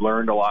 They had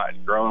learned a lot,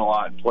 grown a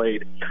lot, and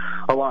played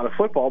a lot of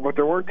football, but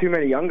there weren't too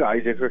many young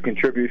guys that could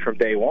contribute from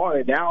day one.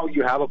 And now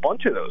you have a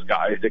bunch of those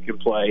guys that can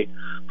play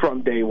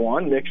from day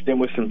one, mixed in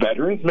with some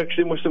veterans, mixed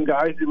in with some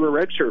guys that were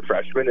redshirt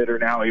freshmen that are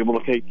now able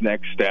to take the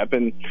next step.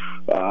 And,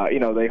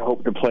 they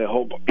hope to play a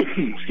whole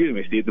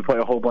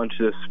bunch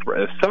this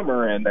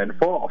summer and then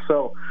fall.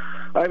 So,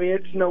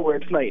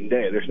 it's night and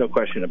day. There's no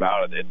question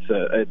about it.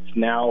 It's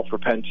now for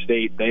Penn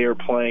State. They are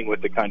playing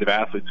with the kind of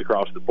athletes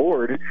across the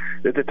board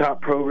that the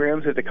top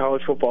programs at the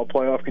college football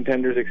playoff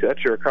contenders, et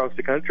cetera, across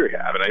the country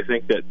have. And I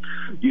think that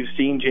you've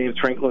seen James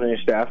Franklin and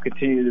his staff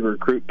continue to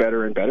recruit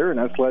better and better, and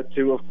that's led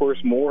to, of course,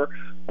 more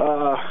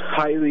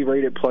highly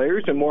rated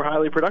players and more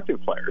highly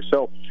productive players.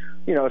 So,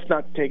 it's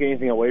not to take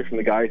anything away from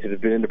the guys that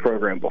have been in the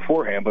program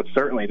beforehand, but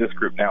certainly this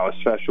group now is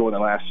special, and the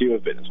last few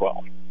have been as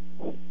well.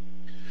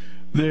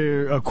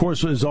 There, of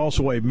course, is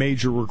also a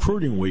major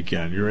recruiting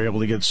weekend. You're able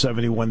to get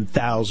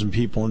 71,000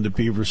 people into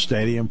Beaver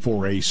Stadium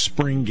for a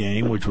spring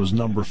game, which was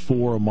number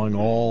 4 among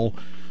all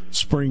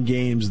spring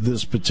games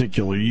this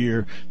particular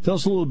year. Tell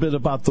us a little bit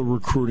about the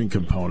recruiting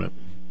component.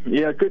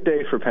 Yeah, good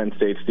day for Penn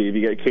State, Steve.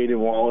 You got Caden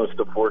Wallace,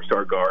 the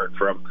 4-star guard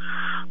from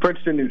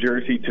Princeton, New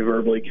Jersey, to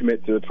verbally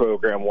commit to the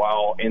program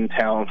while in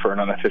town for an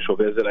unofficial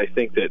visit. I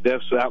think that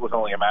that was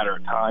only a matter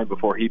of time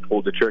before he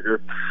pulled the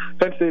trigger.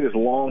 Penn State has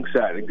long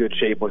sat in good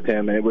shape with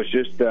him, and it was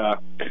just,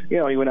 he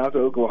went out to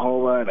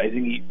Oklahoma, and I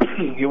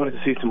think he wanted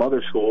to see some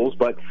other schools,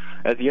 but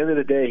at the end of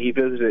the day, he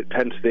visited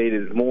Penn State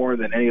as more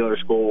than any other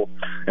school,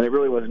 and it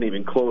really wasn't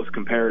even close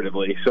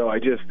comparatively. So I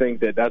just think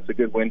that that's a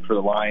good win for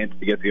the Lions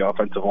to get the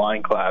offensive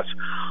line class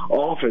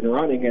off and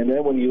running. And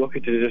then when you look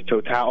at the just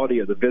totality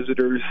of the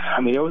visitors,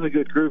 I mean, it was a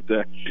good group. Two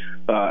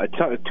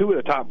of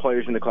the top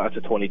players in the class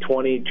of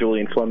 2020,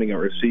 Julian Fleming, a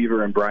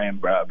receiver, and Brian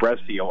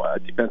Brescio, a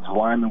defensive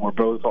lineman, were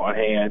both on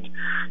hand.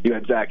 You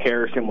had Zach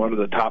Harrison, one of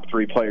the top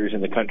 3 players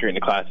in the country in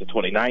the class of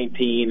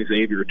 2019.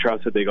 Xavier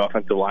Truss, a big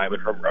offensive lineman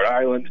from Rhode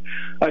Island.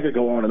 I could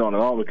go on and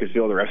on we could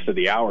fill the rest of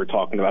the hour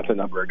talking about the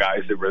number of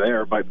guys that were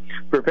there. But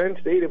for Penn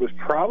State, it was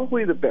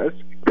probably the best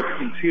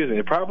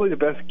probably the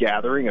best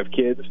gathering of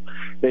kids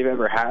they've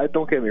ever had.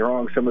 Don't get me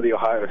wrong, some of the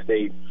Ohio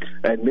State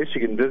and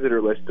Michigan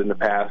visitor lists in the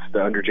past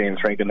under James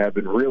Franklin have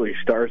been really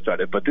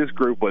star-studded, but this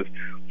group was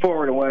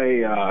far and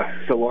away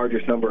the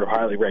largest number of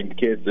highly ranked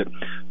kids that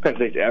Penn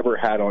State's ever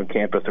had on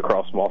campus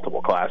across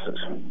multiple classes.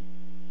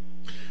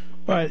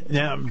 Right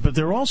now, but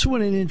they're also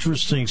in an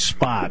interesting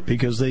spot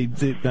because I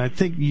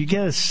think you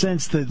get a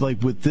sense that,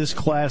 like, with this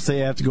class, they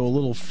have to go a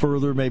little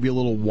further, maybe a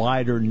little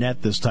wider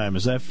net this time.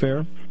 Is that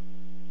fair?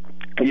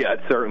 Yeah,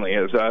 it certainly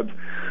is.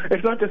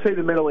 It's not to say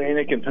the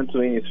Mid-Atlantic and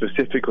Pennsylvania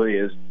specifically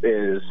is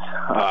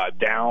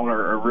down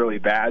or really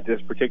bad this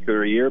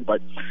particular year,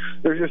 but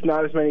there's just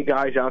not as many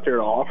guys out there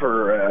to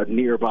offer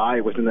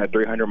nearby within that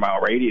 300-mile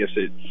radius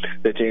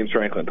that James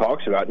Franklin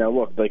talks about. Now,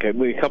 look, like a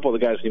couple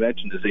of the guys we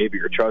mentioned,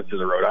 Xavier Truss is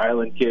a Rhode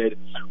Island kid.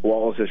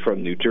 Wallace is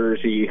from New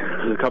Jersey.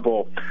 There's a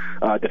couple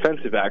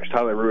defensive backs,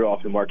 Tyler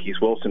Rudolph and Marquise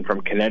Wilson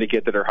from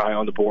Connecticut, that are high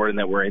on the board and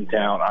that were in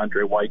town.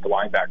 Andre White, the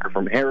linebacker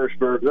from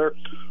Harrisburg. There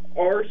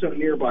are some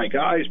nearby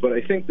guys, but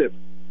I think that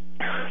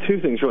two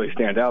things really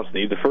stand out,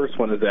 Steve. The first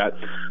one is that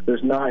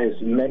there's not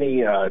as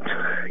many,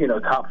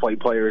 top flight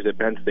players that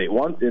Penn State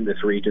wants in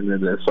this region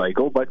in this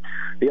cycle. But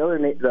the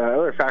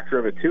other factor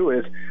of it too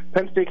is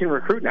Penn State can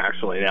recruit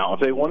nationally now. If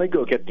they want to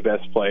go get the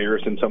best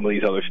players in some of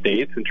these other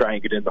states and try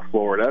and get into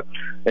Florida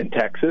and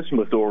Texas,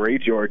 Missouri,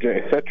 Georgia,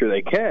 etc.,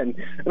 they can.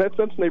 And that's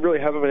something they really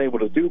haven't been able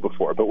to do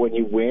before. But when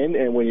you win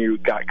and when you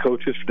got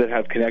coaches that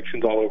have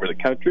connections all over the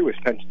country, which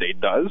Penn State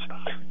does,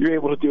 you're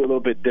able to do a little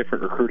bit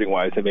different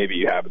recruiting-wise than maybe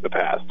you have in the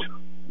past.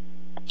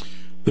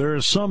 There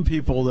are some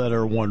people that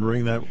are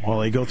wondering that while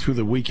they go through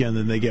the weekend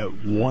and they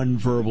get one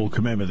verbal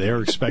commitment,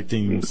 they're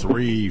expecting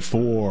 3,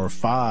 4,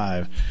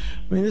 5.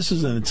 I mean, this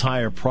is an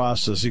entire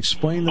process.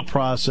 Explain the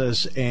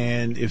process,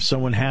 and if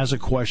someone has a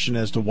question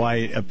as to why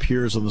it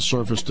appears on the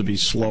surface to be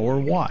slower,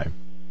 why?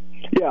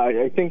 Yeah,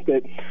 I think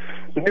that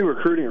the new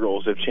recruiting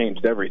rules have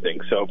changed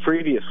everything. So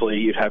previously,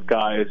 you'd have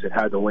guys that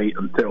had to wait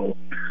until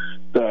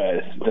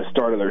the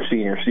start of their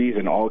senior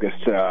season,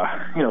 August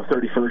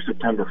 31st,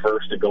 September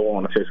 1st, to go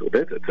on official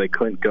visits. They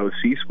couldn't go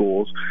see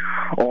schools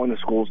on the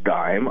school's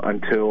dime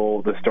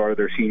until the start of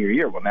their senior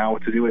year. Well, now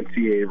it's a new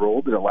NCAA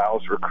rule that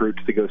allows recruits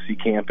to go see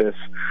campus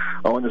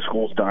on the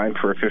school's dime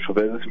for official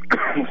visits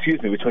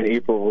between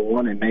April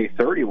 1 and May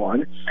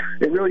 31.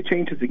 It really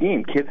changes the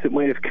game. Kids that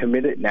might have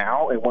committed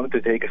now and wanted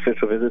to take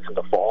official visits in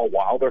the fall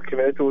while they're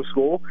committed to a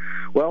school,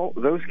 well,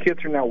 those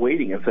kids are now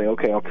waiting and saying,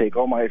 okay, I'll take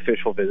all my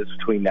official visits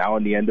between now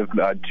and the end of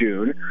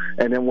June,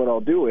 and then what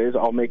I'll do is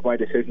I'll make my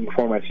decision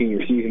before my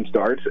senior season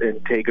starts and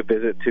take a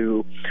visit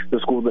to the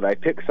school that I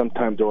pick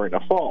sometime during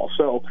the fall.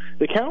 So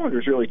the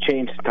calendar's really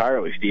changed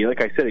entirely, Steve.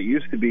 Like I said, it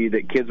used to be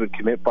that kids would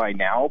commit by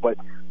now, but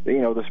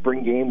the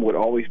spring game would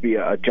always be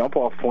a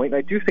jump-off point.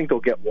 And I do think they'll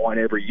get one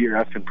every year.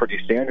 That's been pretty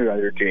standard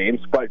under James.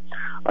 But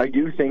I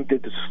do think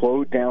that the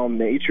slowed-down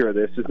nature of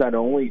this is not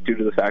only due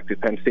to the fact that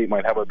Penn State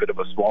might have a bit of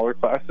a smaller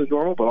class than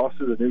normal, but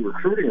also the new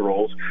recruiting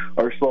rules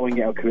are slowing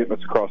down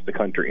commitments across the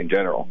country in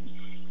general.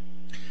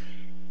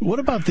 What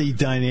about the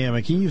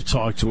dynamic? You've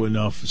talked to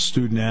enough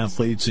student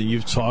athletes and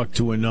you've talked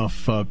to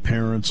enough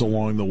parents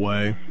along the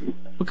way.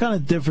 What kind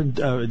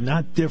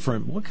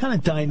of what kind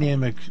of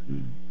dynamic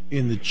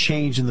in the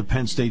change in the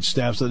Penn State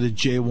staff, so that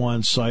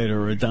Jaywan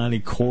Sider, a Donnie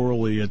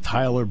Corley, a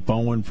Tyler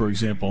Bowen, for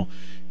example,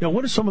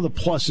 what are some of the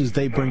pluses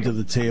they bring to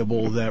the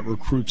table that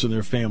recruits and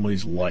their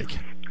families like?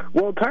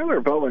 Well,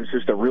 Tyler Bowen's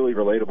just a really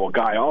relatable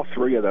guy. All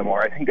three of them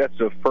are. I think that's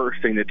the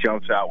first thing that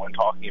jumps out when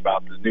talking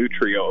about the new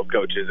trio of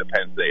coaches that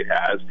Penn State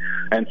has.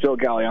 And Phil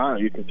Galliano,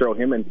 you can throw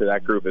him into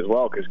that group as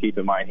well, because keep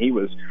in mind he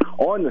was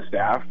on the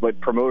staff, but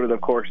promoted,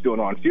 of course, to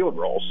an on-field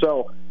role.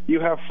 So you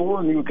have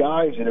four new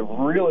guys that have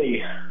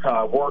really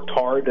worked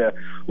hard to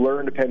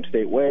learn the Penn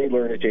State way,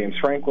 learn the James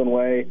Franklin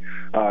way.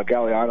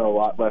 Galliano a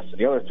lot less than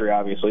the other three,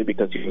 obviously,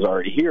 because he was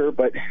already here.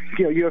 But,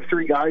 you have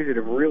three guys that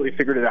have really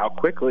figured it out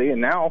quickly,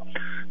 and now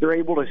they're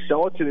able to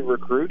sell it to the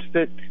recruits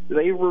that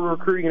they were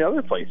recruiting in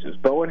other places.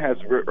 Bowen has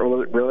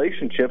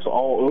relationships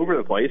all over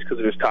the place because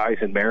there's ties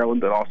in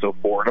Maryland and also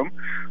Fordham.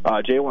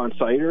 Jaywan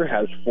Sider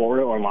has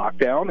Florida on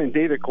lockdown, and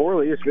David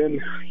Corley has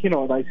been,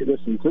 a nice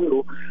addition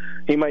too.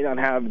 He might not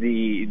have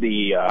the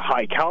the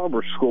high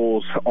caliber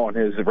schools on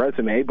his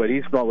resume, but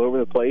he's been all over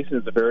the place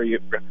and is a very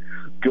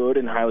good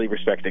and highly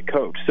respected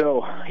coach.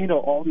 So,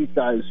 all these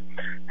guys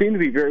seem to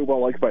be very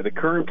well liked by the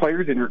current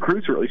players, and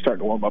recruits are really starting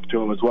to warm up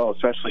to him as well,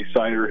 especially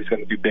Sider, who's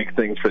going to do big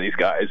things for these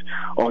guys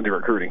on the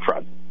recruiting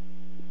front.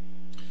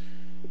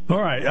 All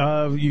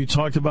right. You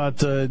talked about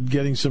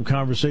getting some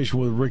conversation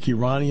with Ricky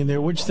Ronnie in there.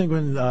 What did you think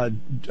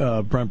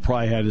when Brent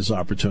Pry had his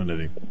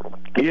opportunity?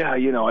 Yeah,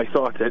 I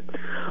thought that,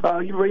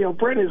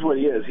 Brent is what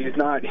he is. He's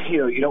not,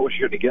 you know what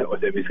you're going to get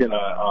with him. He's going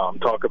to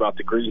talk about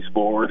the grease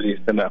board. He's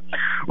going to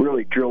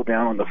really drill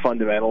down on the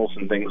fundamentals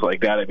and things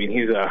like that. I mean,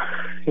 he's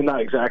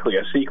not exactly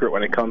a secret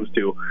when it comes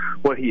to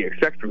what he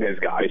expects from his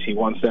guys. He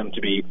wants them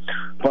to be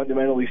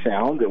fundamentally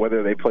sound,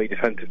 whether they play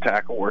defensive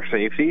tackle or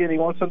safety, and he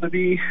wants them to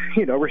be,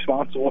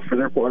 responsible for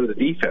their part of the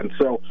defense.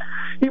 So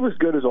he was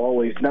good as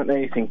always. Not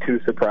anything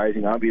too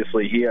surprising.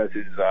 Obviously, he has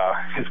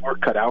his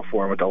work cut out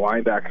for him at the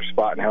linebacker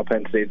spot and how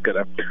Penn State's going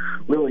to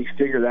really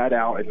figure that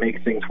out and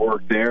make things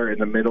work there in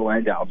the middle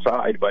and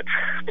outside. But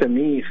to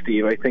me,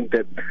 Steve, I think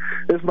that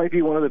this might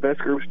be one of the best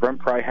groups Brent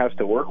Pry has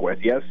to work with.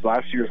 Yes,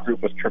 last year's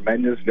group was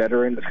tremendous.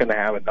 Veteran. It's going to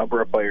have a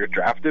number of players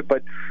drafted,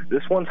 but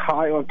this one's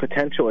high on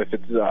potential if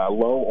it's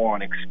low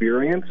on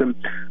experience, and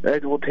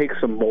it will take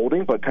some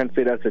molding, but Penn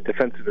State has a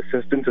defensive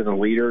assistant and a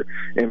leader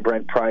in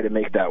Brent Pry to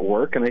make that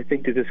work, and I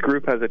think that this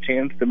group has a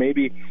chance to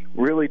maybe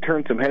really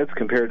turn some heads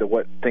compared to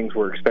what things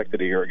were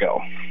expected a year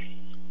ago.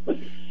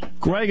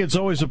 Greg, it's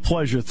always a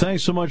pleasure.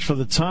 Thanks so much for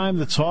the time,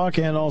 the talk,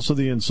 and also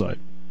the insight.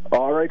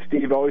 All right,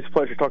 Steve. Always a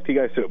pleasure. Talk to you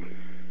guys soon.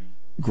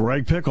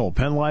 Greg Pickle,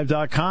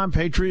 PennLive.com,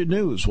 Patriot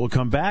News. We'll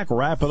come back,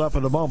 wrap it up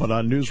in a moment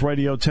on News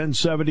Radio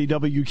 1070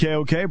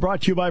 WKOK,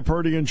 brought to you by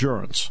Purdy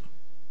Insurance.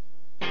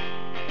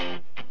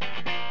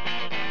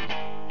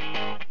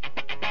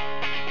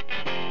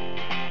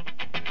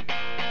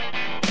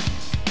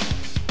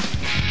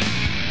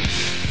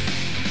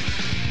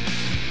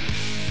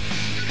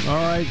 All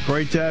right,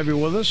 great to have you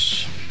with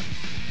us.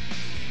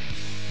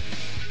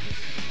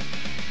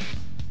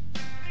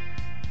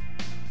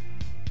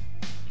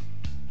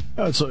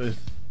 The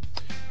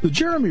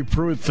Jeremy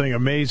Pruitt thing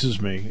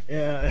amazes me.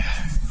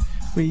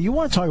 You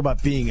want to talk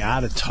about being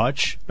out of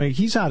touch?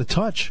 He's out of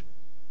touch.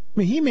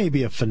 He may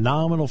be a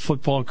phenomenal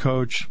football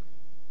coach.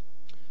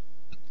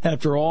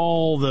 After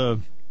all the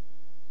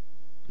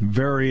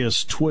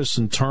various twists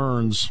and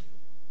turns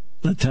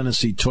that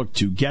Tennessee took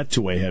to get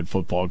to a head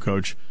football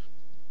coach,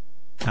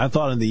 I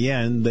thought in the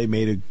end they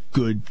made a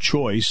good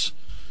choice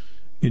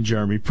in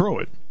Jeremy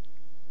Pruitt.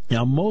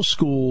 Now, most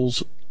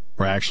schools,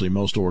 or actually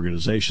most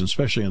organizations,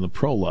 especially on the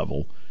pro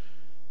level,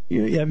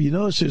 have you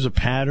noticed there's a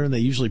pattern? They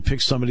usually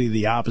pick somebody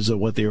the opposite of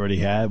what they already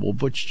had. Well,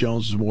 Butch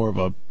Jones is more of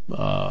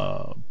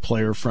a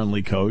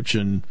player-friendly coach,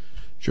 and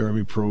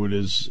Jeremy Pruitt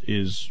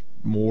is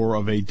more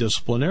of a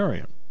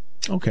disciplinarian.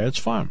 Okay, that's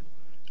fine.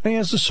 He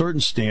has a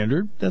certain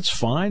standard. That's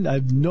fine. I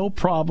have no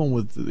problem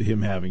with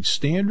him having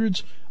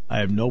standards. I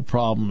have no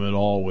problem at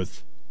all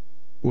with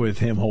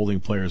him holding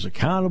players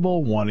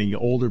accountable, wanting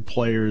older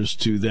players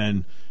to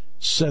then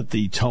set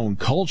the tone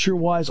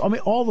culture-wise.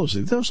 All those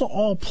things. Those are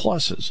all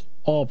pluses.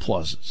 All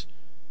pluses.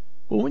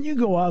 But when you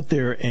go out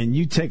there and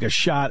you take a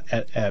shot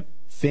at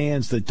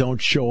fans that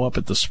don't show up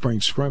at the spring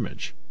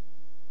scrimmage,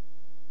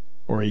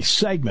 or a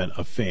segment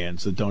of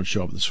fans that don't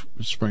show up at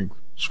the spring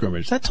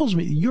scrimmage, that tells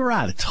me you're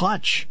out of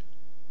touch.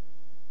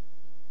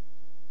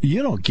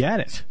 You don't get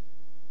it.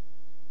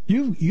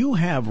 You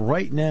have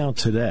right now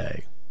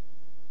today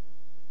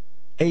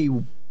a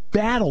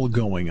battle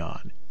going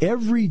on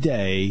every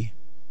day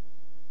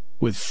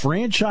with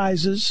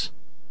franchises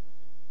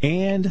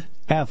and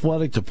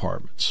athletic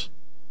departments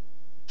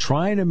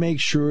trying to make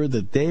sure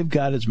that they've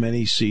got as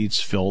many seats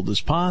filled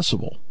as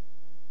possible.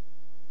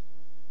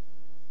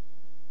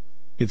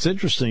 It's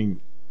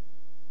interesting.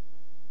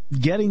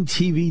 Getting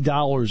TV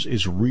dollars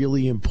is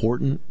really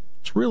important.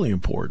 It's really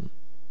important.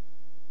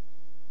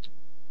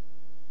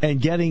 And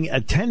getting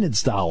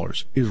attendance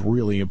dollars is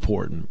really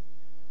important.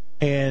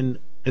 And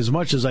as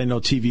much as I know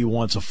TV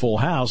wants a full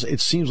house,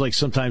 it seems like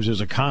sometimes there's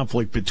a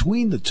conflict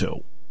between the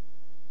two.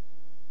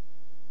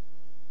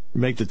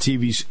 Make the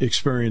TV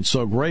experience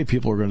so great,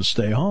 people are going to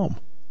stay home.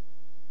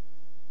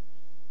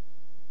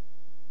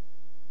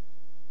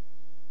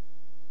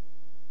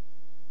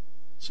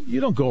 So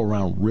you don't go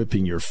around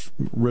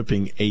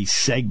ripping a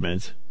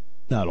segment.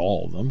 Not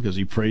all of them, because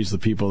he praised the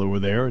people that were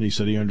there, and he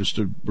said he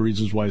understood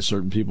reasons why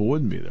certain people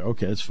wouldn't be there.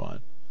 Okay, that's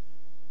fine.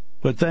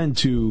 But then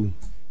to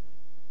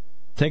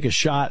take a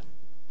shot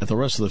at the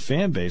rest of the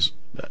fan base,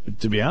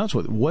 to be honest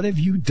with you, what have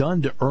you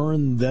done to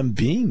earn them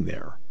being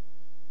there?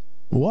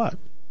 What?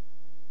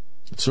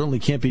 It certainly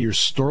can't be your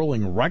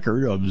sterling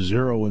record of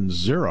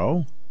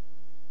 0-0.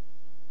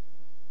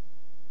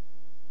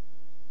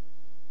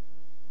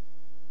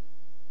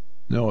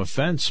 No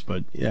offense,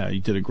 but yeah, you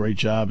did a great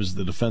job as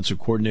the defensive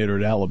coordinator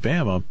at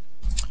Alabama.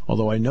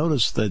 Although I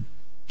noticed that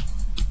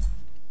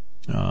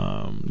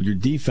your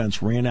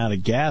defense ran out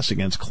of gas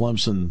against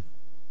Clemson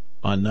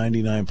on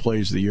 99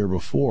 plays the year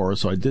before,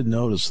 so I did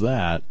notice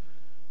that.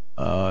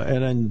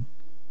 And then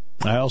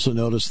I also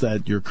noticed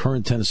that your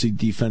current Tennessee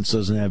defense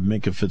doesn't have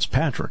Minkah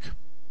Fitzpatrick.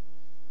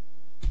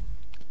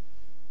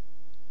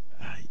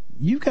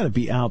 You've got to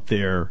be out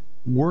there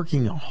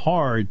working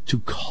hard to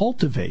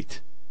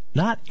cultivate,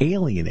 not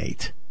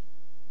alienate.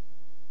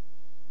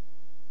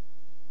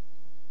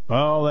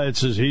 Oh,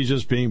 he's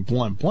just being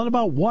blunt. Blunt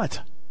about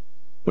what?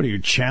 What, are you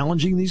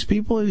challenging these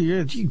people?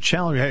 You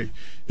challenge, hey,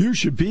 you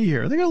should be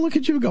here. They're going to look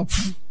at you and go,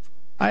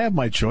 I have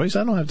my choice.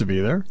 I don't have to be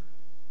there.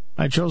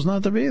 I chose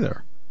not to be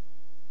there.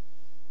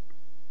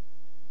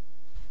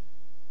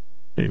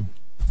 Hey,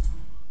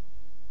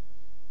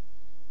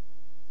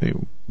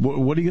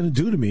 what are you going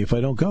to do to me if I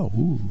don't go?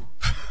 Ooh.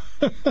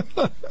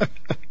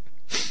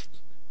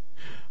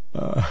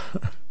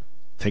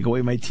 Take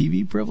away my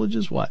TV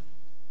privileges? What?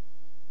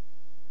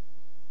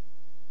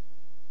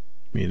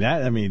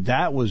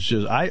 That was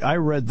just, I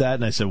read that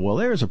and I said, well,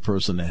 there's a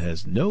person that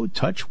has no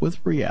touch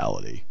with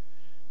reality.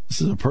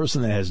 This is a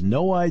person that has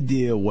no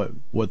idea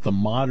what the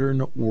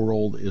modern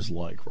world is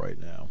like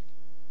right now.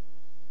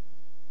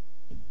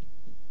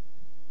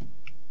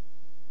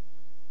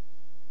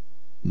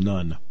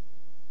 None.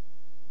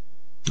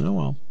 Oh,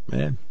 well,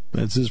 man,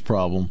 that's his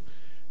problem.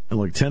 And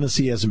look,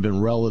 Tennessee has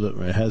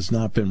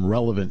not been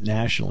relevant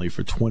nationally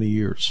for 20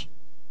 years.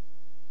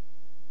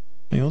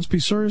 Let's be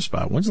serious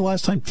about it. When's the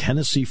last time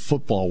Tennessee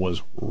football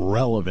was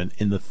relevant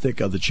in the thick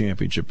of the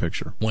championship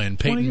picture? When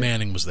Peyton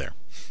Manning was there.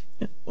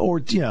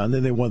 And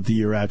then they won the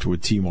year after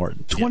with T.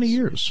 Martin. 20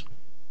 years.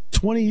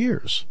 20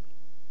 years.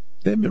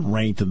 They've been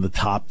ranked in the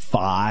top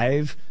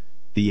 5,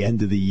 the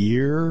end of the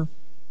year,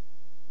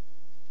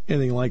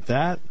 anything like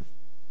that.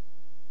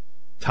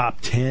 Top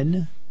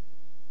 10.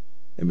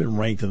 They've been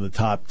ranked in the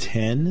top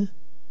 10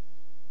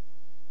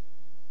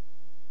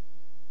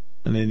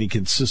 on any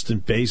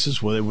consistent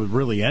basis, with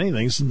really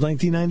anything since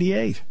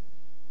 1998.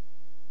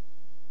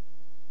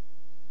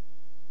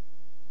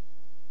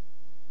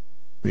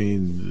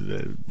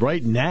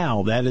 Right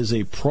now, that is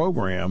a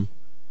program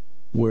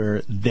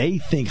where they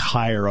think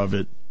higher of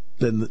it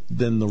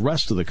than the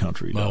rest of the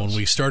country does. Well, when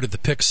we started the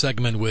pick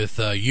segment with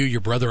you,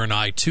 your brother, and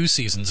I 2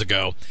 seasons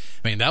ago,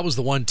 that was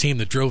the one team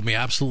that drove me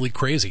absolutely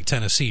crazy.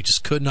 Tennessee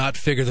just could not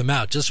figure them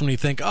out. Just when you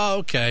think, oh,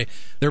 okay,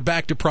 they're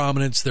back to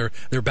prominence,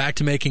 they're back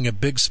to making a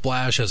big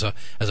splash as a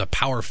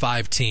Power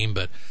 5 team,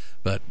 but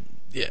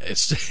yeah,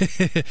 it's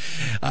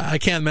I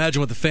can't imagine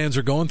what the fans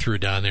are going through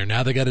down there.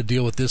 Now they got to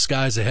deal with this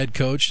guy as a head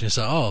coach, and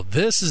say, oh,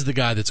 this is the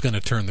guy that's going to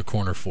turn the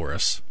corner for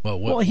us. Well,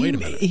 wait a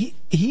minute.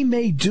 He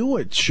may do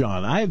it,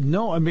 Sean.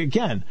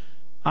 Again,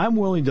 I'm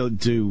willing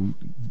to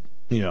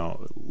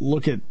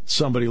look at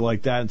somebody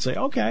like that and say,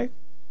 okay,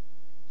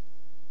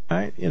 all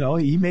right,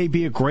 he may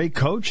be a great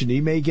coach and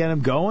he may get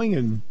him going,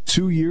 and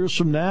 2 years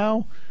from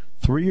now,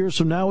 3 years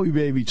from now, we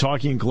may be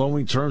talking in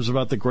glowing terms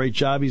about the great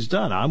job he's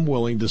done. I'm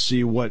willing to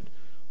see what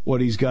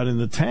he's got in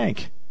the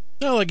tank.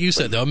 No, like you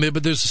said, though,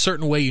 but there's a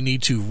certain way you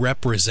need to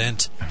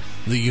represent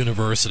the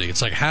university.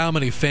 It's like how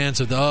many fans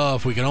have,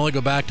 if we can only go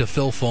back to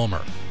Phil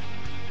Fulmer.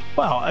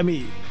 Well,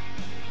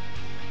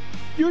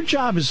 your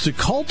job is to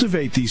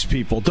cultivate these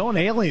people. Don't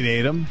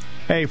alienate them.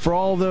 Hey, for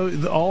all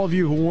of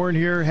you who weren't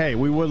here, hey,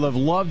 we would have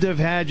loved to have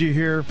had you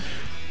here.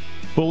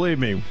 Believe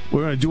me,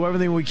 we're going to do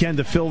everything we can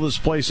to fill this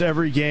place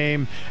every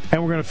game,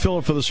 and we're going to fill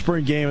it for the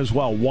spring game as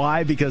well.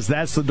 Why? Because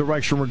that's the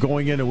direction we're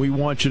going in, and we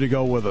want you to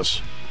go with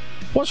us.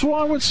 What's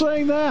wrong with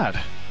saying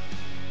that?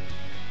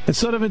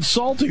 Instead of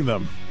insulting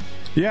them.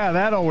 Yeah,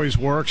 that always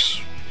works.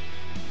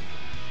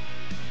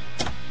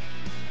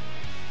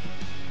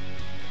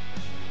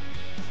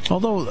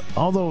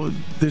 Although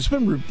there's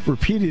been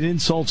repeated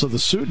insults of the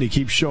suit, and he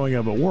keeps showing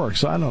up at work,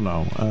 so I don't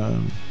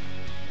know.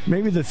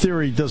 Maybe the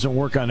theory doesn't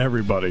work on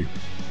everybody.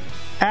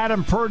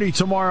 Adam Purdy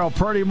tomorrow,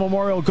 Purdy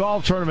Memorial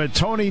Golf Tournament.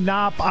 Tony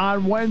Knopp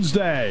on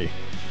Wednesday.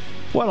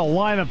 What a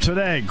lineup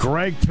today.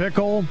 Greg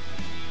Pickle,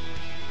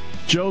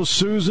 Joe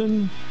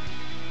Susan,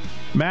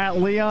 Matt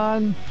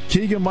Leon,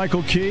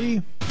 Keegan-Michael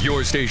Key.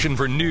 Your station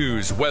for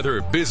news, weather,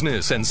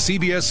 business, and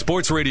CBS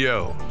Sports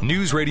Radio.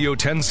 News Radio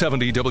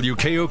 1070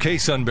 WKOK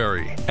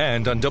Sunbury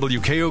and on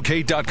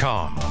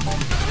WKOK.com.